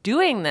am I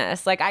doing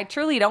this? Like, I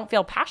truly don't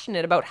feel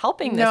passionate about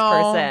helping this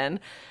person.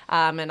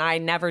 And I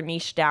never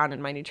niched down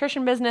in my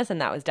nutrition business.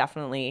 And that was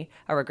definitely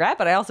a regret.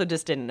 But I also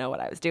just didn't know what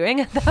I was doing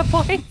at that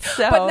point.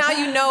 So, but now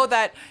you know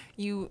that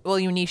you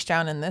niche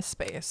down in this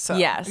space. So.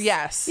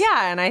 Yes.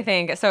 Yeah. And I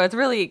think, so it's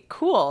really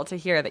cool to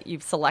hear that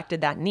you've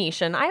selected that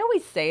niche. And I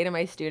always say to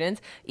my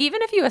students,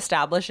 even if you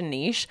establish a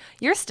niche,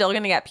 you're still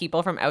going to get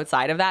people from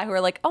outside of that who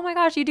are like, oh my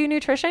gosh, you do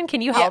nutrition?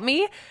 Can you help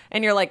me?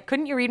 And you're like,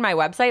 couldn't you read my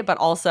website? But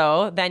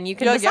also then you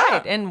can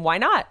decide. And why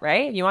not,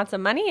 right? You want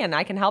some money and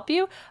I can help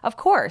you? Of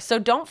course. So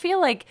don't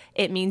feel like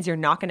it means you're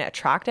not going to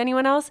attract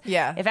anyone else.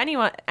 Yeah. If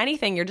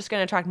anything, you're just going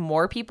to attract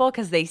more people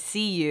because they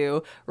see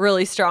you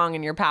really strong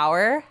in your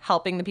power,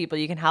 helping the people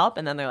you can help.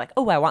 And then they're like,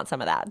 oh, I want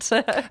some of that.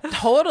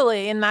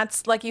 Totally. And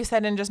that's, like you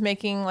said, and just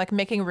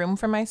making room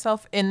for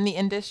myself in the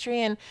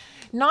industry, and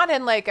not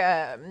in like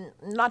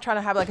not trying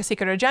to have like a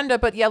secret agenda,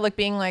 but yeah, like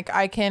being like,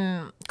 I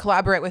can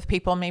collaborate with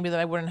people maybe that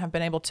I wouldn't have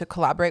been able to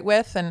collaborate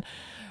with. And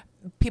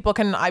people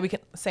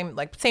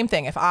same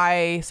thing.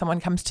 If someone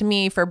comes to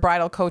me for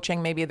bridal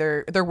coaching, maybe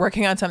they're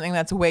working on something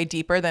that's way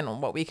deeper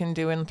than what we can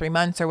do in 3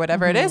 months or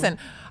whatever it is. And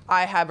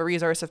I have a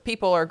resource of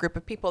people or a group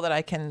of people that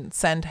I can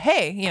send,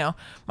 hey,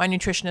 my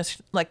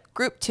nutritionist like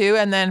group to,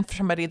 and then for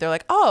somebody, they're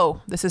like, oh,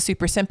 this is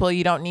super simple.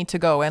 You don't need to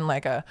go in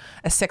like a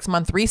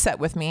 6-month reset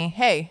with me.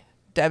 Hey,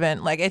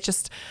 Devin, like, it's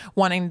just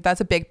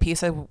that's a big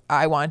piece of,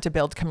 I wanted to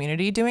build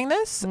community doing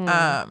this.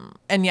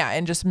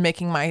 And just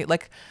making my,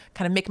 like,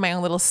 kind of make my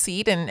own little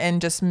seed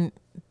and just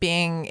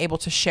being able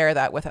to share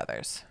that with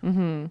others.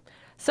 Mm-hmm.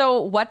 So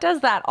what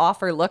does that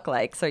offer look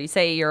like? So you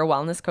say you're a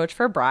wellness coach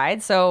for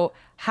brides. So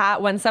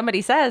when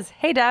somebody says,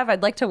 hey, Dev,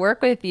 I'd like to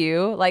work with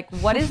you, like,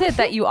 what is it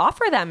that you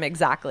offer them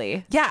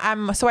exactly?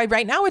 Yeah. So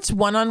right now it's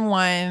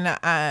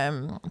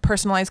one-on-one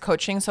personalized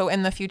coaching. So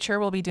in the future,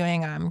 we'll be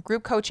doing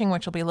group coaching,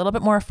 which will be a little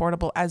bit more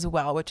affordable as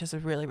well, which is a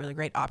really, really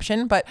great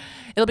option. But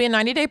it'll be a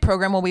 90-day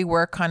program where we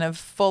work kind of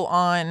full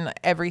on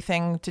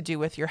everything to do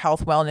with your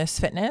health, wellness,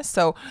 fitness.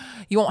 So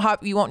you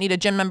won't need a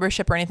gym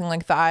membership or anything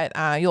like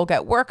that. You'll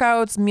get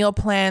workouts, meal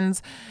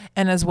plans,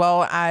 and as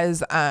well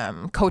as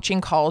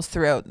coaching calls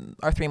throughout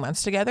our 3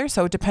 months together.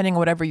 So depending on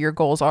whatever your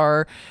goals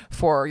are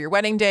for your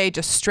wedding day,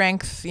 just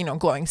strength,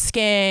 glowing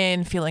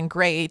skin, feeling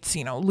great,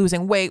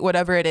 losing weight,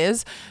 whatever it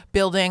is,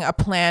 building a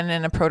plan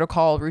and a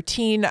protocol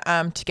routine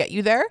to get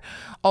you there.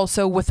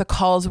 Also with the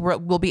calls,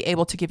 we'll be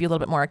able to give you a little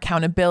bit more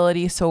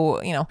accountability.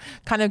 So,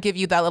 kind of give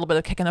you that little bit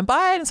of kick in the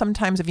butt. And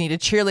sometimes if you need a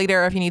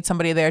cheerleader, if you need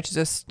somebody there to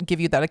just give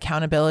you that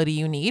accountability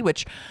you need,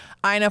 which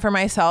I know for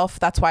myself,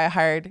 that's why I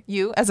hired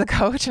you as a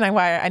coach, and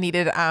why I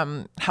needed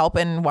help,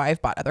 and why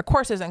I've bought other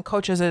courses and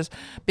coaches, is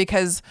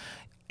because,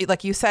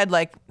 like you said,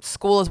 like,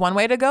 school is one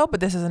way to go, but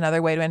this is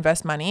another way to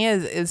invest money,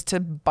 is to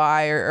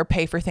buy or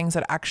pay for things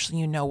that actually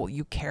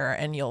you care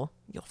and you'll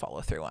you'll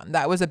follow through on.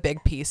 That was a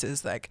big piece,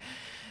 is like,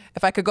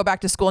 if I could go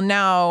back to school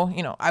now,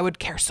 I would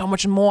care so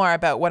much more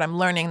about what I'm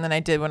learning than I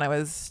did when I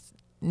was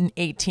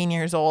 18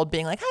 years old,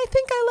 being like, I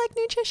think I like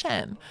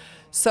nutrition.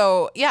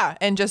 So yeah,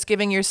 and just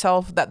giving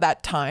yourself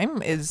that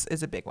time is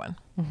a big one.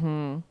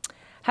 Mm-hmm.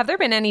 Have there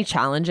been any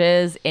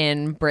challenges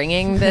in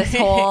bringing this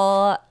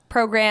whole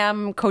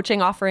program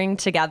coaching offering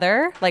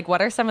together? Like,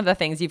 what are some of the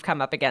things you've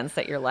come up against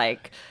that you're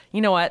like,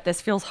 you know what,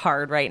 this feels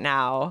hard right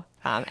now?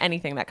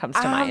 Anything that comes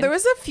to mind? There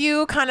was a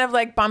few kind of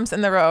like bumps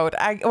in the road.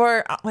 It's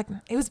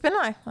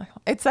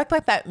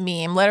like that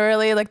meme,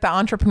 literally like the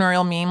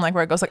entrepreneurial meme, like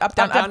where it goes like up,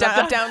 down, up, down,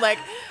 up, down. Like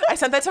I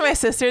sent that to my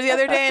sister the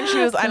other day,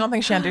 and I don't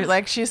think she understood.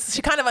 Like she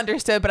kind of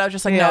understood, but I was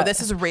just like, no,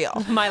 this is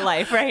real. My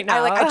life right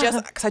now.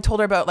 Because I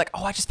told her about like,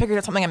 I just figured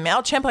out something in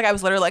MailChimp. Like I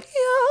was literally like,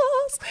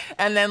 yes,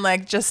 and then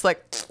like just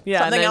like something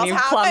else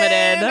happened, plummeted,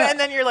 and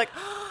then you're like,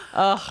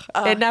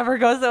 it never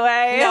goes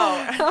away.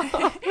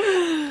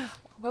 No.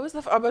 What was I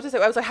about to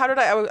say? I was like,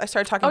 I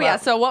started talking about. Oh yeah.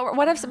 So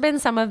what have been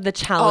some of the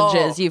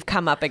challenges you've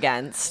come up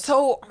against?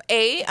 So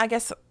I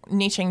guess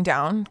niching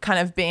down, kind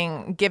of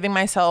giving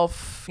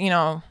myself,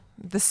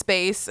 the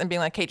space and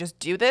being like, hey, just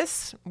do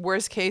this.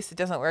 Worst case, it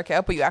doesn't work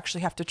out, but you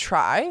actually have to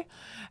try.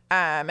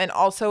 And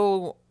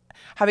also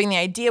having the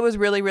idea was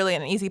really, really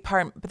an easy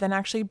part, but then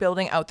actually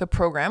building out the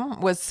program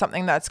was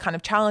something that's kind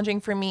of challenging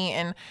for me.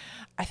 And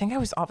I think I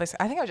was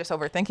just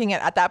overthinking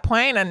it at that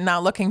point and now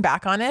looking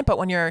back on it. But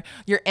when you're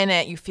in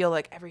it, you feel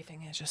like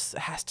everything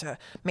has to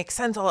make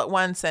sense all at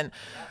once. And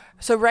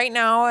so right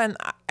now, and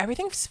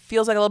everything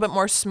feels like a little bit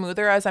more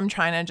smoother as I'm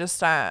trying to just,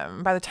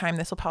 by the time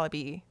this will probably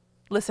be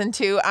listened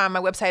to, my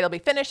website will be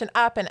finished and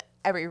up and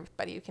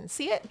everybody you can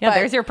see it. Yeah,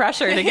 there's your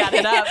pressure to get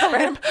it up.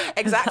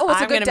 Exactly. Well,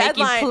 it's a good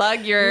deadline. Make you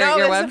plug your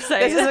website.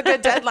 This is a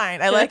good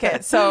deadline. I like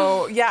it.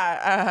 So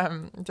yeah,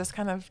 just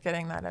kind of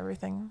getting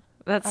everything.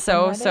 That's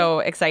so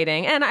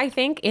exciting. And I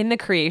think in the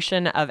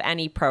creation of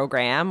any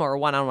program or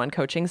one-on-one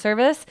coaching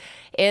service,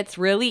 it's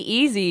really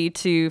easy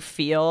to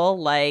feel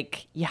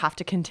like you have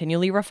to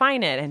continually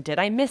refine it. And did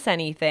I miss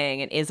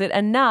anything? And is it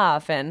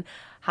enough? And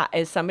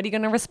is somebody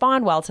going to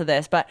respond well to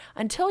this? But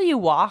until you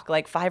walk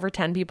like 5 or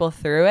 10 people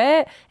through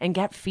it and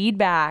get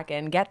feedback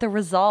and get the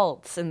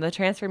results and the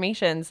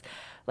transformations,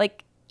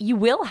 like you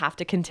will have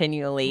to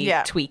continually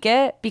tweak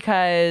it,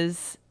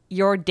 because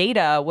your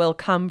data will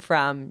come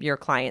from your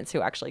clients who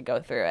actually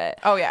go through it.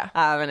 Oh, yeah.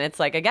 And it's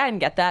like, again,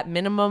 get that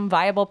minimum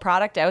viable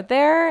product out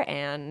there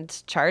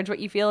and charge what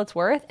you feel it's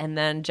worth, and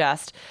then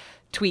just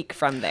tweak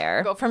from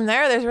there. Go from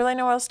there. There's really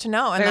no else to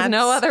know. And there's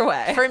no other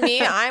way. For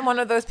me, I'm one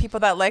of those people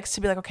that likes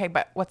to be like, okay,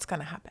 but what's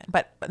going to happen?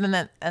 But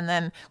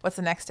then what's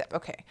the next step?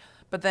 Okay.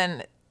 But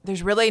then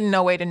there's really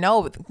no way to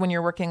know when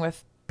you're working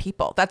with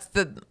people. That's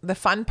the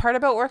fun part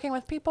about working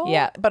with people.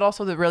 Yeah. But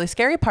also the really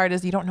scary part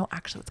is you don't know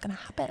actually what's going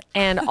to happen.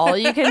 And all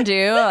you can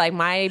do, like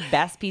my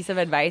best piece of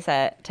advice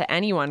to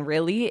anyone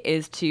really,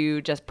 is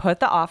to just put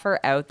the offer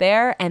out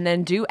there and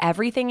then do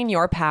everything in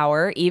your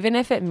power, even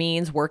if it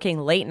means working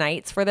late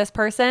nights for this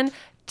person,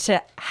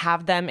 to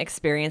have them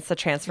experience the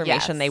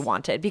transformation they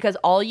wanted. Because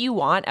all you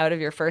want out of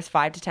your first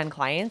 5 to 10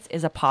 clients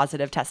is a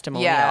positive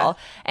testimonial. Yeah.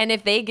 And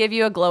if they give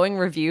you a glowing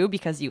review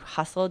because you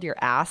hustled your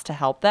ass to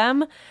help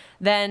them,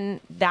 then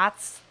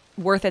that's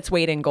worth its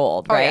weight in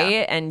gold, right?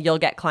 Yeah. And you'll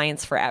get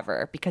clients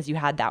forever because you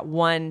had that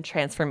one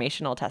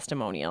transformational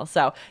testimonial.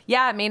 So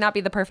yeah, it may not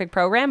be the perfect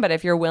program, but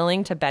if you're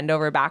willing to bend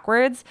over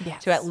backwards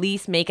to at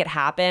least make it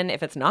happen,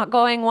 if it's not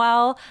going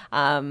well,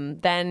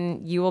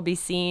 then you will be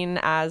seen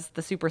as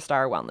the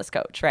superstar wellness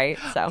coach, right?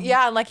 So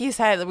yeah, like you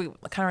said, we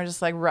kind of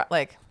just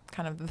like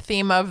kind of the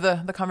theme of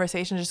the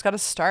conversation, just got to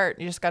start.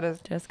 You just got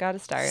to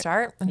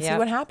start and see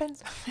what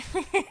happens.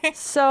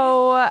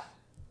 So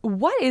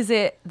what is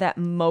it that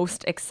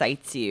most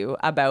excites you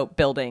about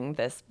building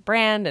this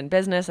brand and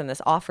business and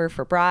this offer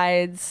for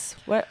brides?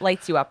 What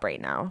lights you up right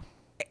now?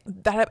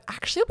 That I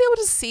actually will be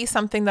able to see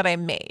something that I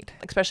made,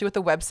 especially with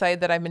the website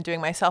that I've been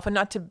doing myself, and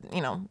not to,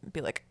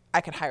 be like,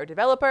 I could hire a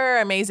developer,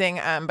 amazing.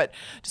 But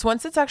just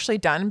once it's actually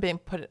done, being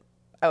put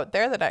out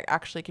there, that I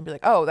actually can be like,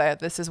 oh,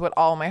 this is what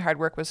all my hard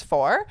work was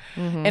for.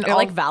 Mm-hmm. And it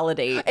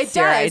validates it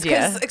your does,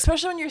 idea.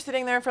 Especially when you're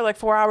sitting there for like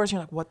 4 hours, and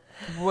you're like,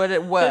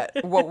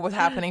 what was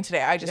happening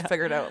today? I just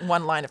figured out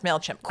one line of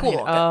MailChimp.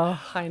 Cool.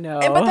 I know.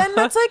 But then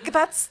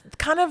that's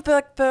kind of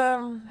the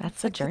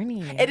that's the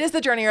journey. It is the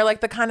journey, or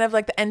like the kind of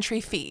like the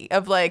entry fee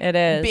of like it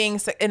is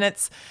being, and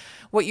it's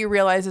what you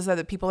realize is that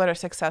the people that are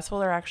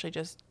successful are actually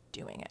just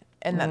doing it,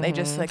 and then they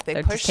just like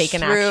they push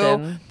through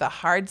action. The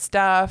hard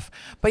stuff.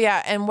 But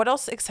yeah, and what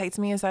else excites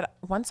me is that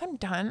once I'm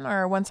done,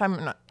 or once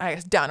I'm not, I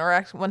guess done,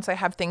 or once I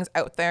have things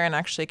out there and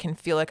actually can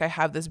feel like I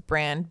have this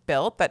brand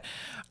built, that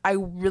I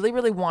really,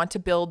 really want to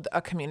build a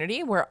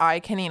community where I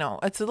can,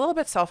 it's a little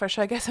bit selfish,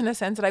 I guess, in a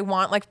sense, that I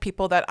want like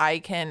people that I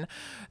can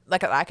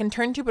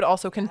turn to, but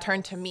also can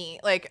turn to me.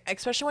 Like,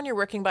 especially when you're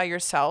working by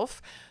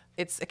yourself,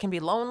 it can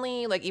be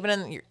lonely. Like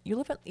even you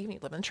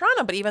live in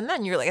Toronto, but even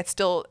then you're like, it's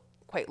still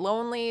quite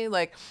lonely.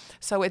 Like,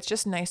 so it's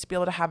just nice to be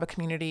able to have a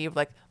community of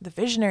like the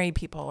visionary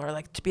people, or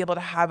like to be able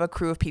to have a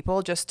crew of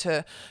people just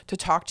to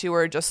talk to,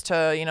 or just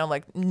to, you know,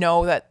 like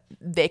know that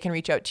they can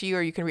reach out to you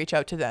or you can reach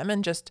out to them,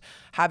 and just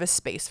have a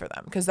space for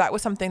them. Because that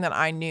was something that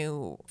I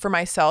knew for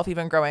myself,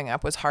 even growing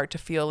up, was hard to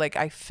feel like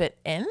I fit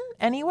in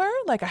anywhere.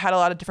 Like I had a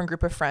lot of different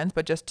group of friends,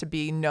 but just to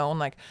be known,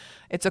 like,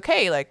 it's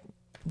okay, like,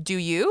 do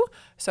you?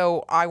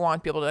 So I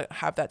want to be able to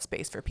have that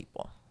space for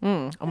people.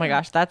 Oh my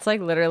gosh, that's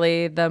like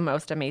literally the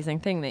most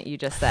amazing thing that you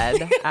just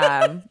said.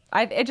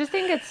 I just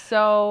think it's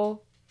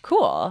so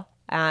cool,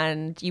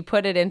 and you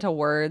put it into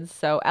words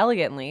so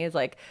elegantly. It's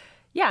like,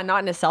 yeah,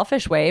 not in a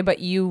selfish way, but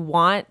you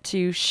want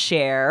to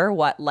share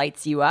what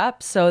lights you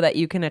up so that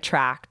you can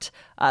attract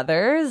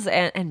others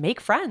and make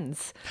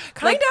friends.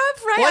 Kind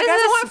of, right? I guess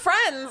I want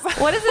friends.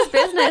 What is this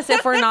business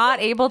if we're not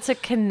able to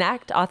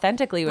connect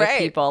authentically with Right.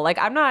 people? Like,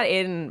 I'm not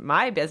in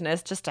my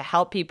business just to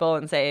help people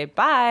and say,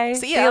 bye,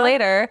 See see ya. you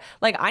later.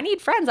 Like, I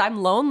need friends.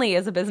 I'm lonely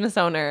as a business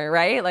owner,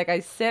 right? Like,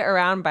 I sit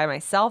around by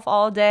myself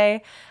all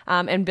day,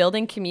 and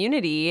building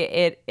community,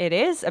 it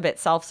is a bit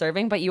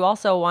self-serving, but you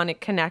also want to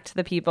connect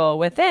the people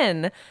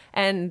within.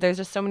 And there's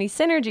just so many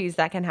synergies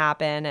that can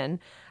happen.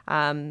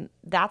 And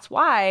that's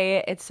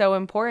why it's so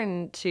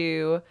important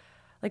to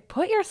like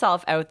put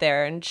yourself out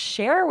there and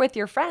share with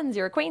your friends,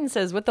 your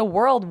acquaintances, with the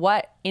world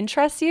what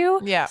interests you,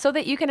 Yeah. so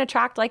that you can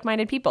attract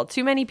like-minded people.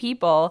 Too many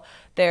people,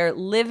 they're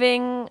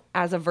living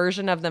as a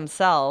version of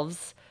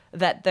themselves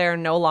that they're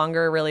no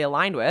longer really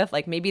aligned with.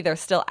 Like maybe they're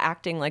still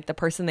acting like the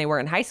person they were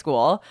in high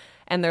school,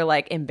 and they're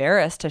like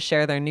embarrassed to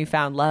share their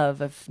newfound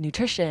love of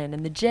nutrition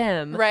and the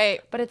gym.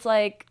 Right. But it's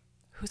like,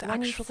 Who's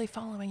actually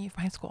following you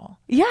from high school?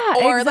 yeah,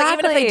 Or exactly. like,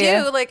 even if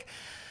they do, like,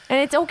 And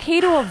it's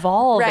okay to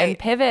evolve and Right.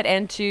 pivot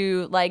and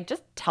to like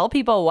just tell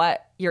people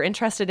what you're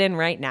interested in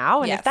right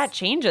now. And Yes. if that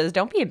changes,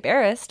 don't be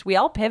embarrassed. We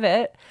all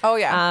pivot. Oh,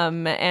 yeah.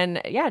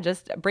 And yeah,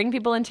 just bring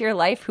people into your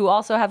life who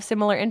also have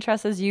similar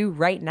interests as you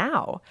right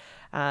now.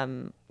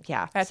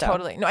 Yeah. so-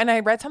 Totally. No, and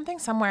I read something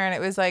somewhere, and it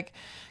was like,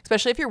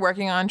 especially if you're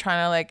working on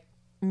trying to like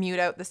mute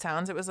out the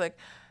sounds, it was like,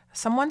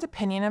 someone's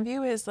opinion of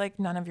you is like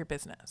none of your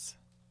business.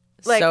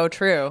 Like, so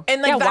true.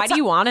 and, like, yeah, why that's do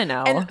you want to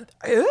know? And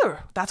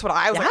that's what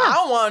I was like. Yeah. I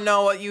don't want to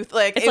know what you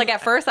like. It's like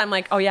at first I'm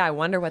like, oh yeah, I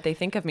wonder what they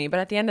think of me.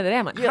 But at the end of the day,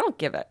 I'm like, I don't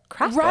give a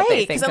crap what right, they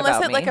think because unless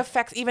about it like me.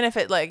 affects, even if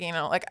it like, you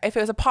know, like if it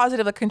was a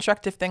positive, like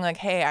constructive thing, like,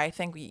 hey, I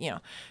think you know,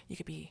 you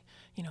could be,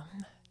 you know,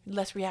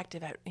 less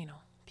reactive at, you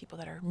know, people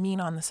that are mean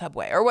on the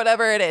subway or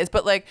whatever it is.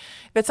 But like,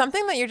 if it's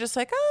something that you're just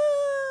like,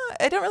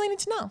 I don't really need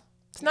to know.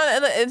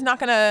 It's not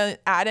going to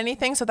add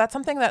anything. So that's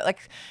something that, like,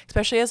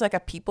 especially as like a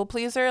people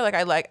pleaser, like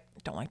I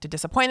don't like to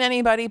disappoint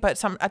anybody,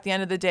 but at the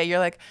end of the day, you're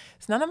like,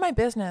 it's none of my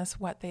business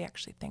what they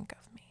actually think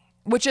of me,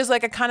 which is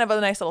like a kind of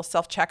a nice little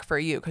self-check for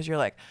you. Cause you're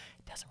like,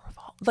 it doesn't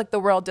revolve, like the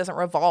world doesn't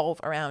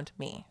revolve around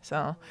me.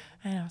 So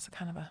I know it's a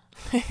kind of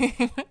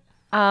a,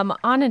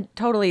 On a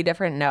totally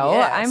different note,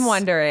 Yes. I'm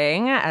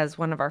wondering, as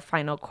one of our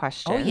final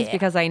questions, yeah.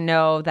 because I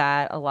know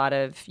that a lot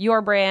of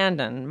your brand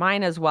and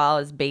mine as well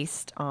is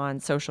based on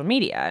social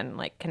media and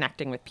like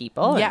connecting with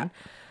people Yeah. and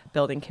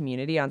building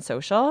community on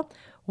social.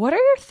 What are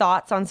your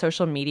thoughts on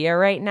social media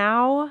right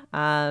now?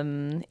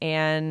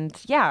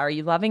 And yeah, are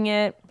you loving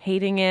it,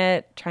 hating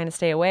it, trying to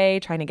stay away,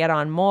 trying to get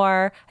on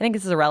more? I think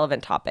this is a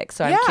relevant topic,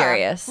 so I'm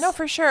curious. No,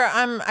 for sure.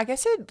 I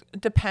guess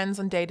it depends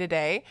on day to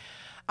day.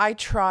 I'm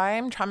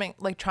trying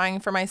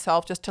for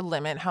myself just to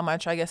limit how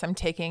much I guess I'm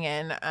taking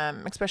in,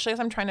 especially as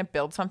I'm trying to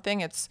build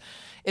something.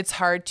 It's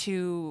hard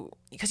to,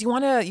 because you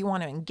want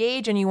to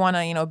engage and you want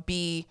to, you know,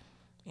 be,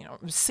 you know,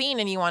 seen,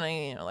 and you want to,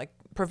 you know, like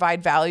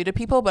provide value to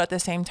people. But at the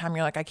same time,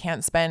 you're like, I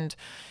can't spend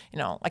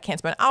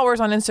hours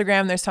on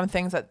Instagram. There's some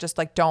things that just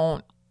like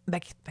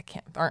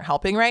aren't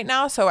helping right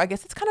now. So I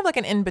guess it's kind of like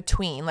an in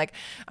between. Like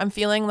I'm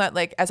feeling that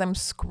like as I'm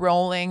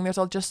scrolling, there's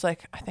all just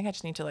like, I think I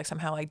just need to like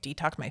somehow like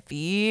detox my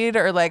feed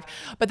or like,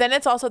 but then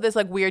it's also this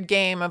like weird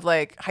game of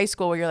like high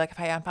school where you're like, if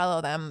I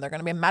unfollow them, they're going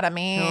to be mad at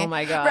me. Oh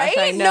my gosh, Right?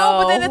 I No,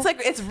 but then know. it's like,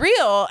 it's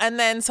real. And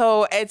then,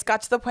 so it's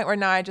got to the point where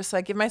now I just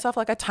like give myself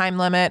like a time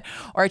limit,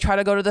 or I try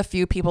to go to the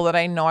few people that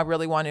I know I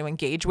really want to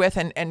engage with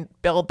and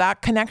build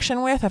that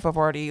connection with. If I've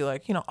already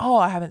like, you know, oh,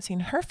 I haven't seen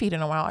her feed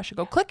in a while, I should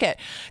go click it.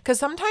 Cause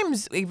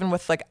sometimes even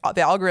with like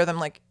the algorithm,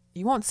 like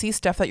you won't see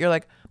stuff that you're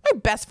like, my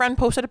best friend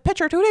posted a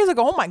picture 2 days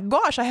ago. Oh my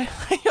gosh. I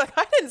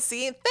didn't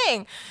see a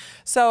thing.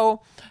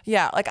 So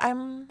yeah, like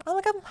I'm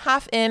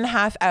half in,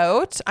 half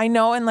out. I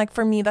know. And like,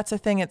 for me, that's the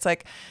thing. It's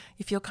like,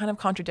 you feel kind of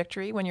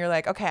contradictory when you're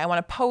like, okay, I want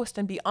to post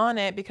and be on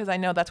it because I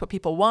know that's what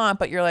people want,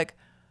 but you're like,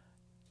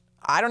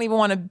 I don't even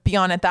want to be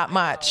on it that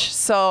much.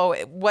 So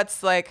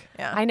what's like,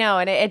 yeah. I know.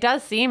 And it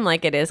does seem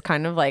like it is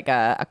kind of like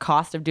a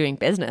cost of doing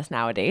business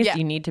nowadays. Yeah.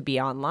 You need to be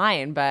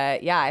online.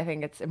 But yeah, I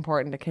think it's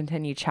important to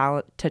continue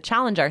to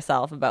challenge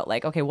ourselves about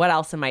like, okay, what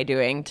else am I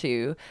doing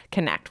to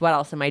connect? What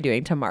else am I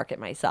doing to market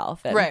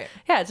myself? And Right.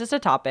 yeah, it's just a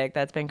topic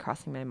that's been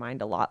crossing my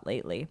mind a lot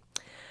lately.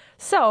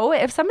 So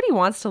if somebody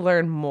wants to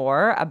learn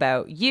more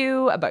about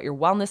you, about your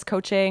wellness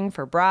coaching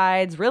for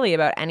brides, really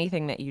about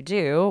anything that you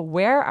do,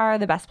 where are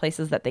the best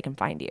places that they can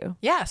find you?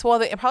 Yes.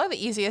 Well, probably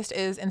the easiest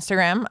is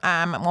Instagram.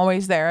 I'm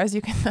always there, as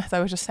I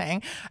was just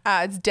saying.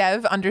 It's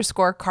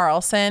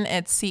Dev_Carlson.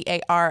 It's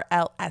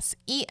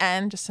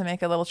CARLSEN, just to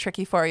make it a little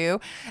tricky for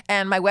you.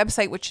 And my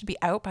website, which should be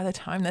out by the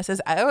time this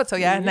is out. So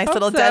yeah, nice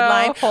little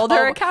deadline. Hold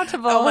her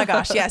accountable. Oh my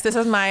gosh. Yes. This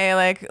is my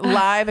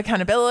live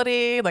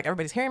accountability.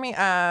 Everybody's hearing me.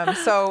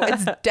 So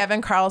it's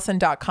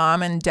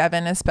DevanCarlson.com, and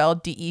Devin is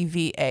spelled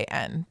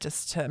DEVAN,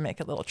 just to make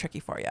it a little tricky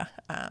for you.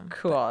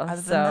 Cool.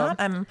 Other than that,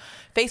 I'm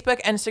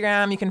Facebook,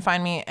 Instagram. You can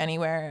find me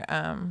anywhere.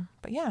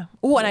 But yeah.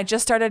 Oh, and I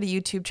just started a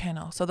YouTube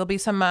channel. So there'll be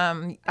some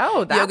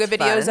yoga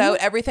videos out.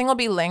 Everything will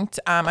be linked.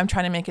 I'm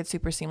trying to make it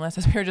super seamless,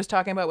 as we were just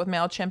talking about with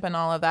MailChimp and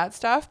all of that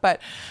stuff.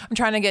 But I'm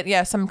trying to get,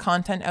 some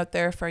content out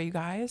there for you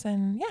guys.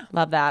 And yeah.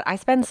 Love that. I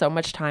spend so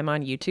much time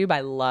on YouTube.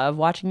 I love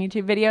watching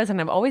YouTube videos, and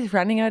I'm always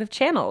running out of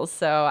channels.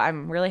 So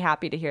I'm really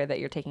happy to hear that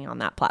you're taking on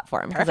that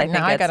platform. Perfect.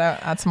 Now I got to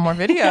add some more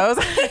videos.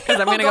 Because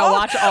I'm going to go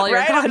watch all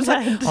your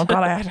content. Oh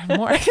God, I added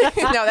more.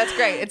 No, that's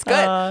great. It's good.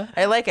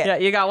 I like it. Yeah,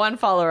 you got one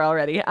follower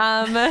already.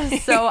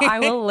 So I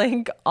will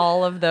link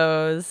all of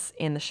those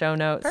in the show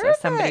notes. Perfect. So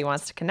if somebody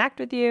wants to connect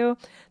with you,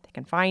 they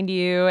can find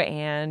you.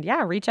 And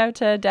yeah, reach out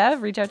to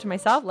Dev, reach out to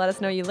myself. Let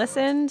us know you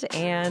listened.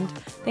 And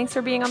thanks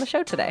for being on the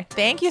show today.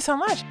 Thank you so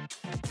much.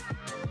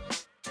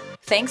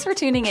 Thanks for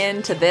tuning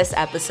in to this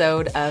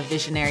episode of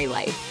Visionary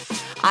Life.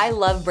 I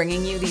love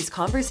bringing you these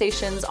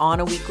conversations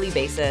on a weekly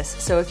basis,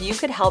 so if you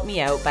could help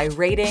me out by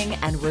rating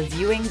and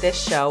reviewing this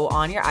show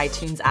on your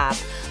iTunes app,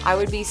 I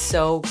would be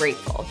so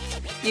grateful.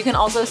 You can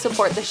also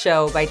support the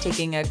show by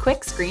taking a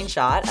quick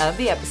screenshot of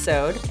the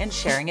episode and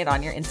sharing it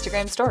on your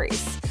Instagram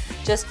stories.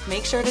 Just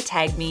make sure to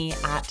tag me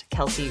at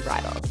Kelsey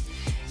Rydell.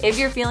 If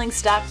you're feeling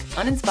stuck,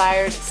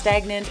 uninspired,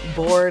 stagnant,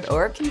 bored,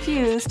 or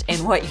confused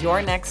in what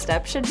your next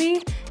step should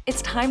be,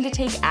 it's time to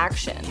take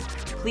action.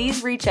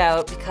 Please reach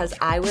out because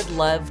I would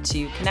love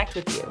to connect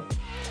with you.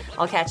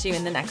 I'll catch you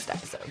in the next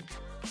episode.